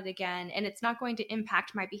about it again. And it's not going to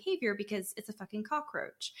impact my behavior because it's a fucking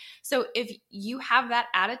cockroach. So if you have that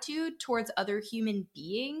attitude towards other human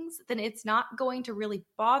beings, then it's not going to really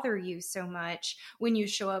bother you so much when you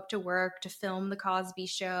show up to work to film the Cosby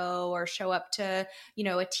Show or show up to, you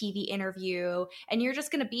know, a TV interview, and you're just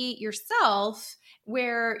going to be yourself,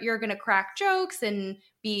 where you're going to crack jokes and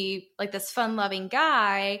be like this fun-loving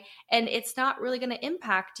guy, and it's not really going to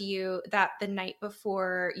impact you that the night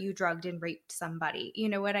before you drugged and raped somebody. You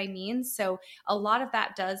know what I mean? So a lot of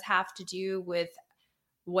that does have to do with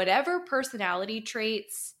whatever personality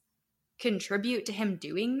traits contribute to him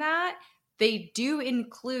doing that. They do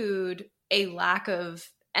include a lack of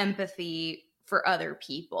empathy for other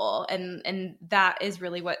people, and that is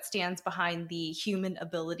really what stands behind the human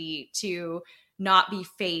ability to not be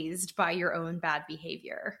fazed by your own bad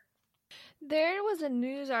behavior. There was a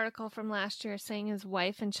news article from last year saying his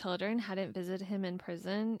wife and children hadn't visited him in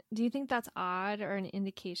prison. Do you think that's odd or an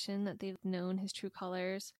indication that they've known his true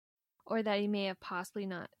colors, or that he may have possibly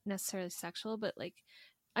not necessarily sexual, but like,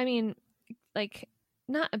 I mean, like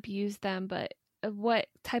not abused them, but what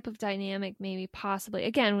type of dynamic maybe possibly,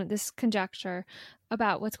 again, with this conjecture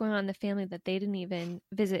about what's going on in the family, that they didn't even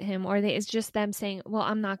visit him, or it's just them saying, well,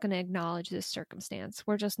 I'm not going to acknowledge this circumstance.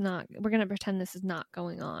 We're going to pretend this is not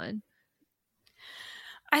going on.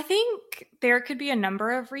 I think there could be a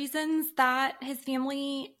number of reasons that his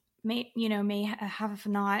family may have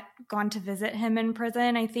not gone to visit him in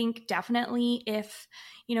prison. I think definitely if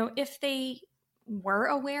they were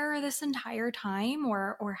aware this entire time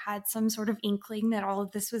or had some sort of inkling that all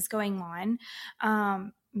of this was going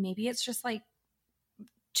on, maybe it's just like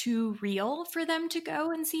too real for them to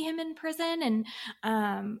go and see him in prison.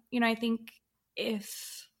 And I think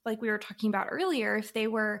if, like we were talking about earlier, if they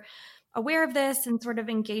were aware of this and sort of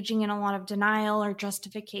engaging in a lot of denial or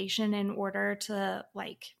justification in order to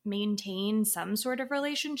like maintain some sort of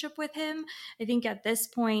relationship with him, I think at this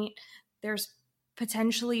point there's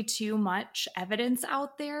potentially too much evidence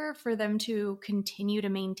out there for them to continue to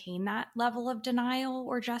maintain that level of denial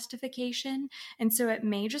or justification. And so it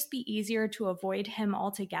may just be easier to avoid him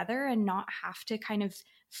altogether and not have to kind of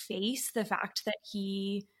face the fact that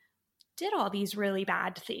he did all these really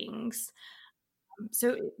bad things.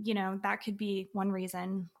 So, that could be one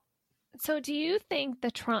reason. So do you think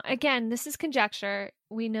the trauma, again, this is conjecture.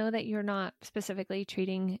 We know that you're not specifically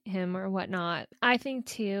treating him or whatnot. I think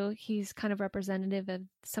too, he's kind of representative of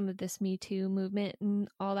some of this Me Too movement and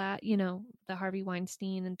all that, you know, the Harvey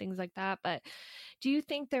Weinstein and things like that. But do you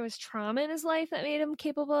think there was trauma in his life that made him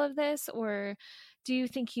capable of this? Or do you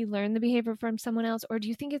think he learned the behavior from someone else? Or do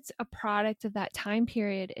you think it's a product of that time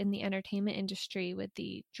period in the entertainment industry with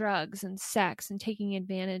the drugs and sex and taking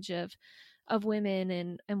advantage of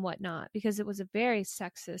women and whatnot, because it was a very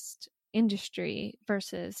sexist industry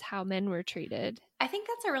versus how men were treated? I think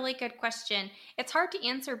that's a really good question. It's hard to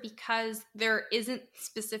answer because there isn't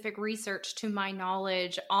specific research to my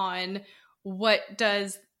knowledge on what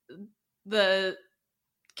does the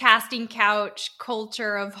casting couch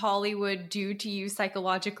culture of Hollywood do to you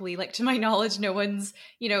psychologically. Like, to my knowledge, no one's,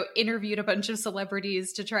 interviewed a bunch of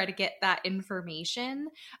celebrities to try to get that information.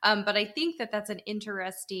 But I think that that's an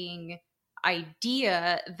interesting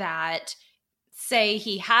idea that, say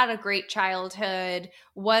he had a great childhood,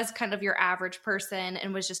 was kind of your average person,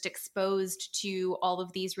 and was just exposed to all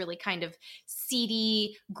of these really kind of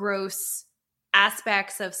seedy, gross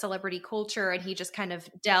aspects of celebrity culture, and he just kind of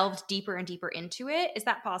delved deeper and deeper into it. Is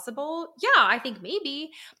that possible? Yeah, I think maybe.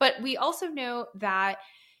 But we also know that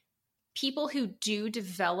people who do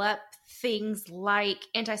develop things like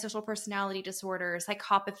antisocial personality disorder,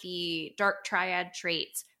 psychopathy, dark triad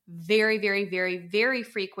traits, very, very, very, very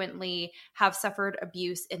frequently have suffered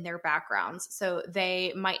abuse in their backgrounds. So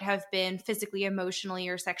they might have been physically, emotionally,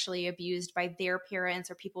 or sexually abused by their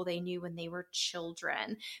parents or people they knew when they were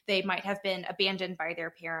children. They might have been abandoned by their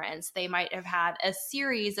parents. They might have had a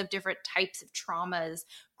series of different types of traumas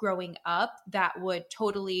growing up that would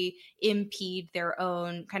totally impede their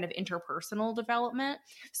own kind of interpersonal development.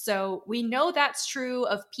 So we know that's true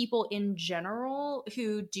of people in general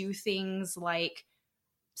who do things like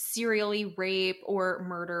serially rape or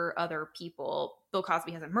murder other people. Bill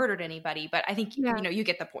Cosby hasn't murdered anybody, but I think, you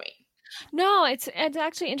get the point. No, it's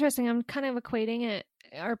actually interesting. I'm kind of equating it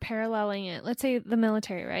or paralleling it. Let's say the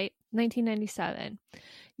military, right? 1997.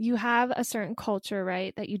 You have a certain culture,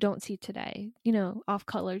 right, that you don't see today.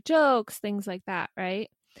 Off-color jokes, things like that, right?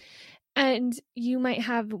 And you might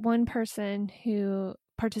have one person who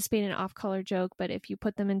participate in an off-color joke, but if you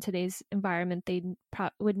put them in today's environment, they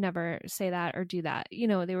would never say that or do that.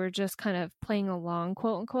 They were just kind of playing along,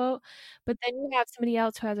 quote unquote. But then you have somebody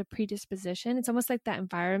else who has a predisposition. It's almost like that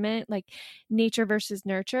environment, like nature versus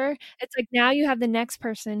nurture. It's like now you have the next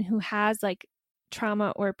person who has like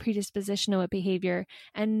trauma or predisposition to a behavior,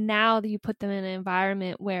 and now you put them in an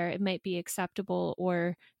environment where it might be acceptable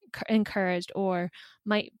or encouraged, or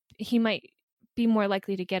he might be more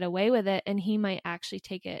likely to get away with it, and he might actually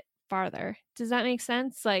take it farther. Does that make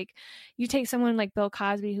sense? Like, you take someone like Bill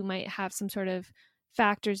Cosby, who might have some sort of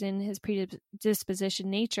factors in his predisposition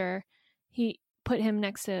nature. He put him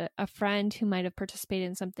next to a friend who might have participated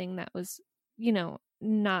in something that was,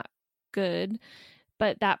 not good,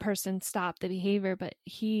 but that person stopped the behavior, but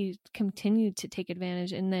he continued to take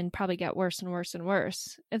advantage and then probably get worse and worse and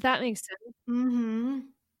worse. If that makes sense. Mm-hmm.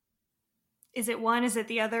 Is it one? Is it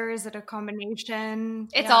the other? Is it a combination?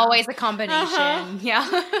 It's always a combination.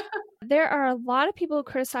 Yeah. There are a lot of people who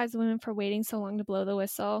criticize women for waiting so long to blow the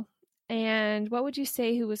whistle. And what would you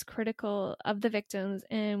say who was critical of the victims?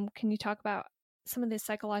 And can you talk about some of the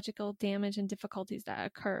psychological damage and difficulties that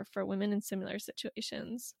occur for women in similar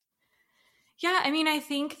situations? Yeah, I mean, I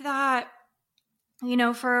think that,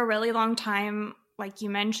 for a really long time, like you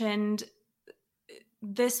mentioned,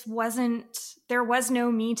 there was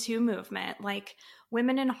no Me Too movement. Like,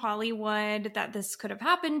 women in Hollywood that this could have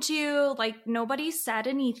happened to, like, nobody said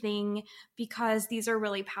anything because these are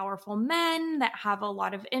really powerful men that have a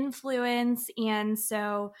lot of influence. And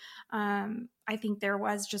so I think there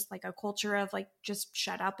was just like a culture of like, just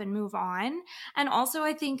shut up and move on. And also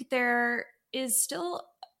I think there is still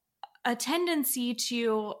a tendency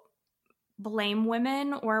to blame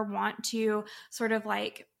women or want to sort of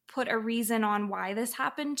like put a reason on why this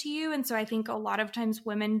happened to you. And so I think a lot of times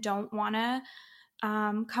women don't want to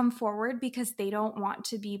come forward because they don't want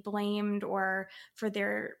to be blamed, or for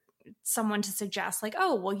someone to suggest like,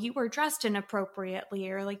 oh, well, you were dressed inappropriately,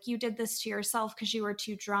 or like you did this to yourself because you were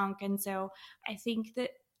too drunk. And so I think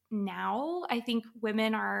that now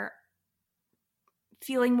women are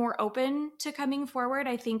feeling more open to coming forward.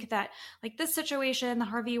 I think that like this situation, the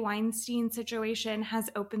Harvey Weinstein situation, has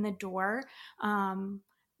opened the door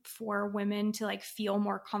for women to like feel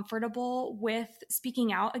more comfortable with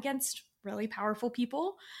speaking out against really powerful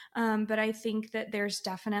people. But I think that there's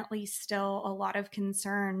definitely still a lot of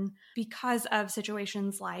concern because of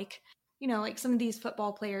situations like like some of these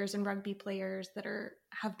football players and rugby players that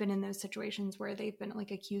have been in those situations where they've been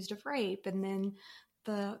like accused of rape, and then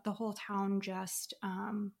the whole town just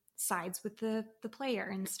sides with the player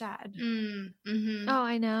instead. Mm-hmm. Oh,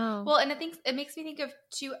 I know. Well, and I think it makes me think of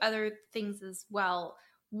two other things as well.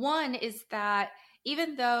 One is that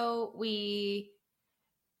even though we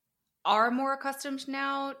are more accustomed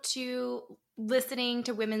now to listening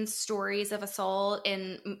to women's stories of assault,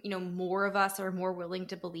 and more of us are more willing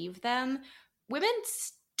to believe them, women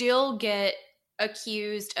still get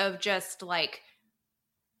accused of just like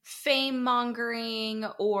fame mongering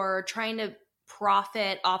or trying to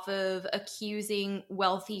profit off of accusing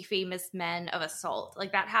wealthy, famous men of assault.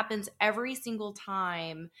 Like that happens every single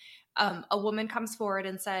time a woman comes forward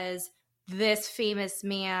and says, this famous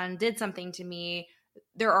man did something to me.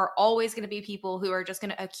 There are always going to be people who are just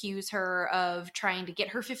going to accuse her of trying to get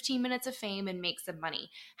her 15 minutes of fame and make some money.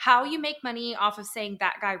 How you make money off of saying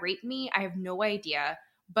that guy raped me, I have no idea.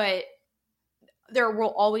 But there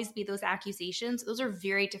will always be those accusations. Those are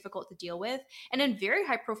very difficult to deal with. And in very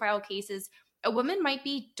high profile cases, a woman might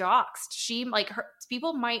be doxxed.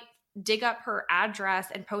 People might dig up her address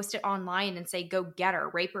and post it online and say, go get her,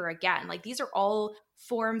 rape her again. Like these are all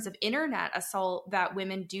forms of internet assault that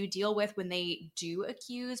women do deal with when they do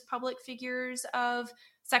accuse public figures of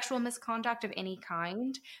sexual misconduct of any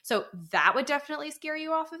kind. So that would definitely scare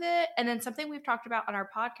you off of it. And then something we've talked about on our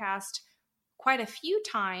podcast quite a few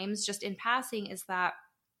times just in passing is that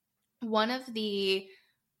one of the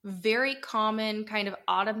very common kind of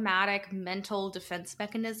automatic mental defense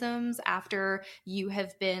mechanisms after you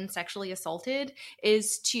have been sexually assaulted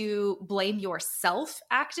is to blame yourself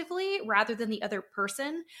actively rather than the other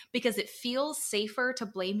person, because it feels safer to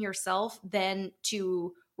blame yourself than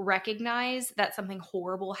to recognize that something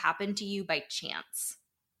horrible happened to you by chance.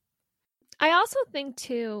 I also think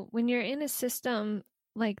too, when you're in a system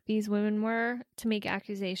like these women were to make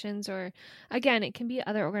accusations, or again, it can be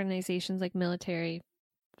other organizations like military,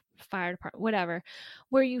 fire department, whatever,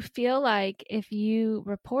 where you feel like if you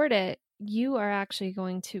report it, you are actually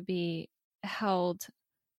going to be held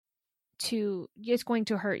to, it's going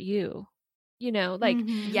to hurt you,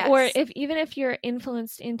 Yes. Or even if you're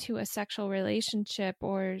influenced into a sexual relationship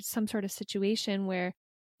or some sort of situation where,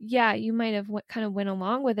 yeah, you might have kind of went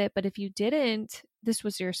along with it, but if you didn't, this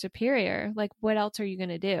was your superior. Like, what else are you going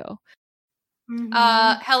to do?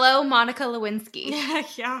 Hello, Monica Lewinsky.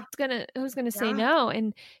 Yeah. Who's gonna say no?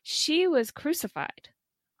 And she was crucified.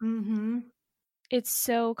 Mm-hmm. It's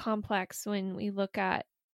so complex when we look at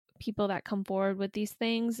people that come forward with these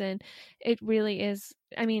things, and it really is.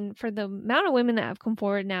 I mean, for the amount of women that have come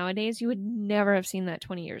forward nowadays, you would never have seen that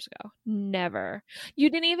 20 years ago. Never. You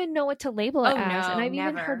didn't even know what to label it as. No, and I've never.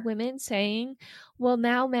 even heard women saying, well,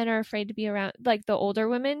 now men are afraid to be around, like the older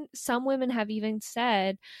women. Some women have even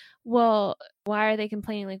said, well, why are they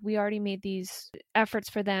complaining? Like, we already made these efforts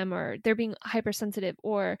for them, or they're being hypersensitive.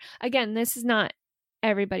 Or again, this is not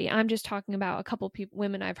everybody. I'm just talking about a couple people,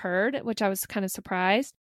 women I've heard, which I was kind of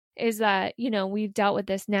surprised, is that, we've dealt with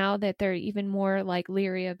this now that they're even more like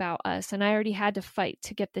leery about us. And I already had to fight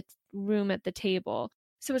to get the room at the table.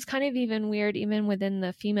 So it's kind of even weird, even within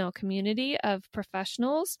the female community of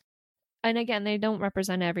professionals. And again, they don't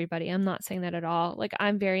represent everybody. I'm not saying that at all. Like,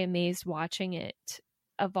 I'm very amazed watching it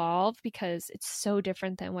evolve, because it's so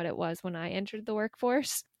different than what it was when I entered the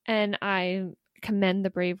workforce. And I commend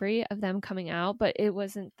the bravery of them coming out, but it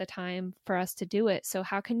wasn't the time for us to do it. So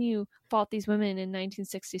how can you fault these women in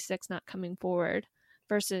 1966 not coming forward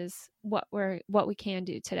versus what we can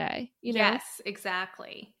do today? Yes,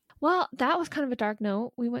 exactly. Well, that was kind of a dark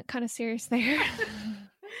note. We went kind of serious there.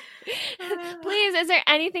 Please, is there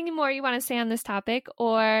anything more you want to say on this topic?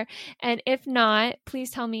 And if not, please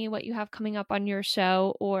tell me what you have coming up on your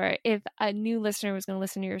show, or if a new listener was going to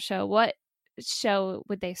listen to your show, what show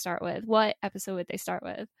would they start with? What episode would they start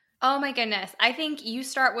with? Oh my goodness. I think you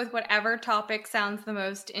start with whatever topic sounds the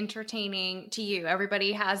most entertaining to you.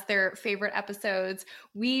 Everybody has their favorite episodes.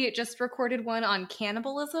 We just recorded one on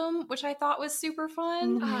cannibalism, which I thought was super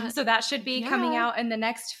fun. So that should be coming out in the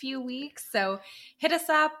next few weeks. So hit us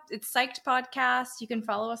up. It's Psyched Podcast. You can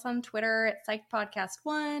follow us on Twitter at Psyched Podcast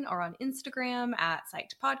 1 or on Instagram at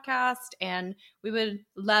Psyched Podcast. And we would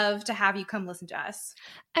love to have you come listen to us.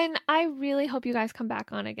 And I really hope you guys come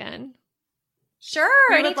back on again. Sure,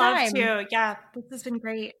 we would love anytime. to. Yeah, this has been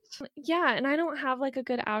great. Yeah, and I don't have like a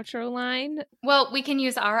good outro line. Well, we can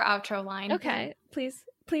use our outro line. Okay, please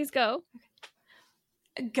go.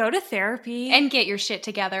 Go to therapy and get your shit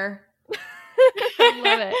together. I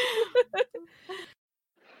love it.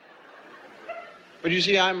 But you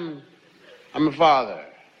see, I'm a father,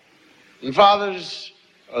 and fathers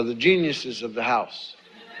are the geniuses of the house.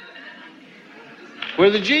 We're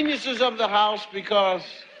the geniuses of the house because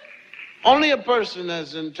only a person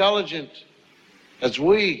as intelligent as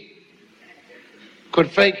we could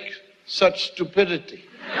fake such stupidity.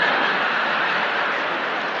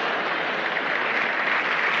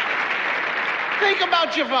 Think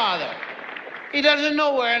about your father. He doesn't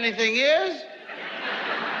know where anything is.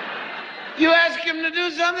 You ask him to do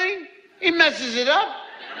something, he messes it up.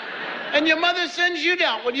 And your mother sends you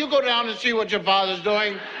down. Will you go down and see what your father's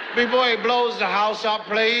doing before he blows the house up,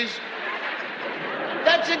 please?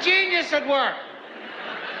 That's a genius at work.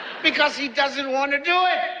 Because he doesn't want to do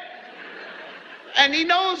it. And he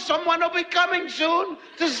knows someone will be coming soon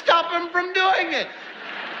to stop him from doing it.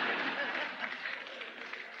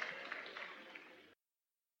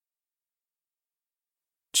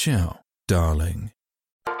 Ciao, darling.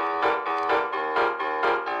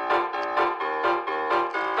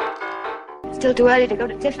 Still too early to go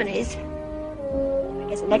to Tiffany's. I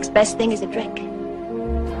guess the next best thing is a drink.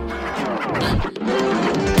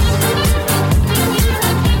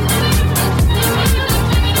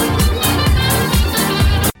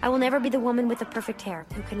 I will never be the woman with the perfect hair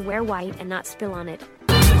who can wear white and not spill on it.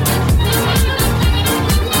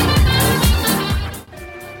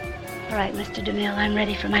 All right, Mr. DeMille, I'm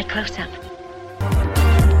ready for my close-up.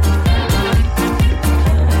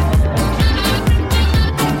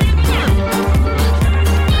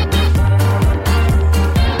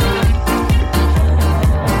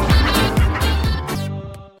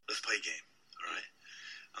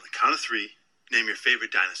 Count of three, name your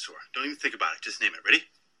favorite dinosaur. Don't even think about it, just name it. Ready?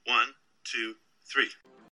 1, 2, 3.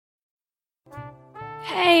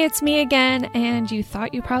 Hey, it's me again, and you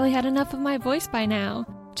thought you probably had enough of my voice by now.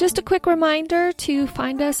 Just a quick reminder to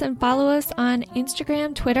find us and follow us on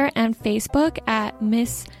Instagram, Twitter, and Facebook at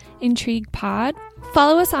Miss Intrigue Pod.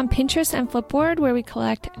 Follow us on Pinterest and Flipboard, where we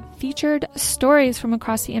collect featured stories from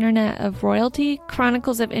across the internet of royalty,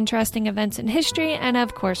 chronicles of interesting events in history, and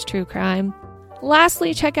of course, true crime.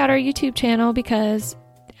 Lastly, check out our YouTube channel because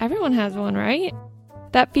everyone has one, right?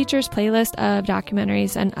 That features playlists of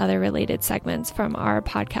documentaries and other related segments from our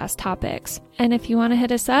podcast topics. And if you want to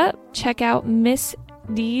hit us up, check out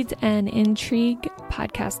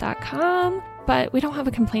MissDeedsAndIntriguePodcast.com. But we don't have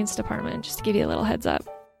a complaints department, just to give you a little heads up.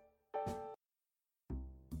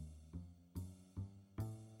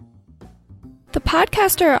 The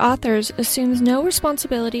podcaster or authors assumes no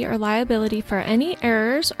responsibility or liability for any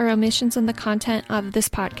errors or omissions in the content of this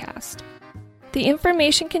podcast. The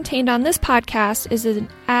information contained on this podcast is an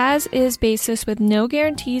as-is basis with no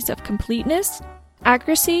guarantees of completeness,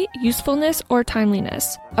 accuracy, usefulness, or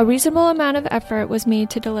timeliness. A reasonable amount of effort was made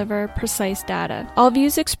to deliver precise data. All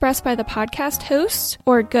views expressed by the podcast hosts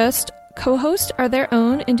or guest co-hosts are their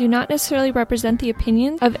own and do not necessarily represent the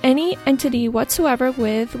opinions of any entity whatsoever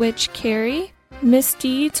with which Carrie, Miss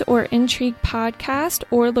Deeds or Intrigue Podcast,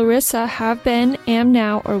 or Larissa have been, am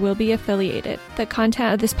now, or will be affiliated. The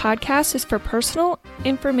content of this podcast is for personal,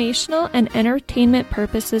 informational, and entertainment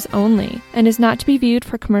purposes only, and is not to be viewed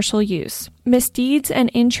for commercial use. Miss Deeds and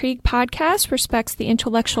Intrigue Podcast respects the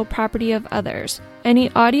intellectual property of others. Any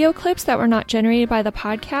audio clips that were not generated by the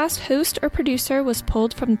podcast host or producer was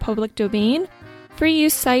pulled from the public domain, free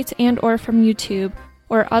use sites, and or from YouTube,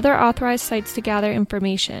 or other authorized sites to gather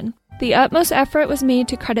information. The utmost effort was made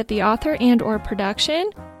to credit the author and or production.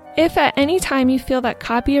 If at any time you feel that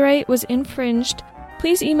copyright was infringed,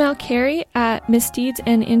 please email Carrie at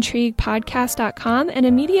MissDeedsAndIntriguePodcast.com and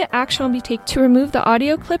immediate action will be taken to remove the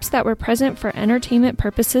audio clips that were present for entertainment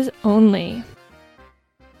purposes only.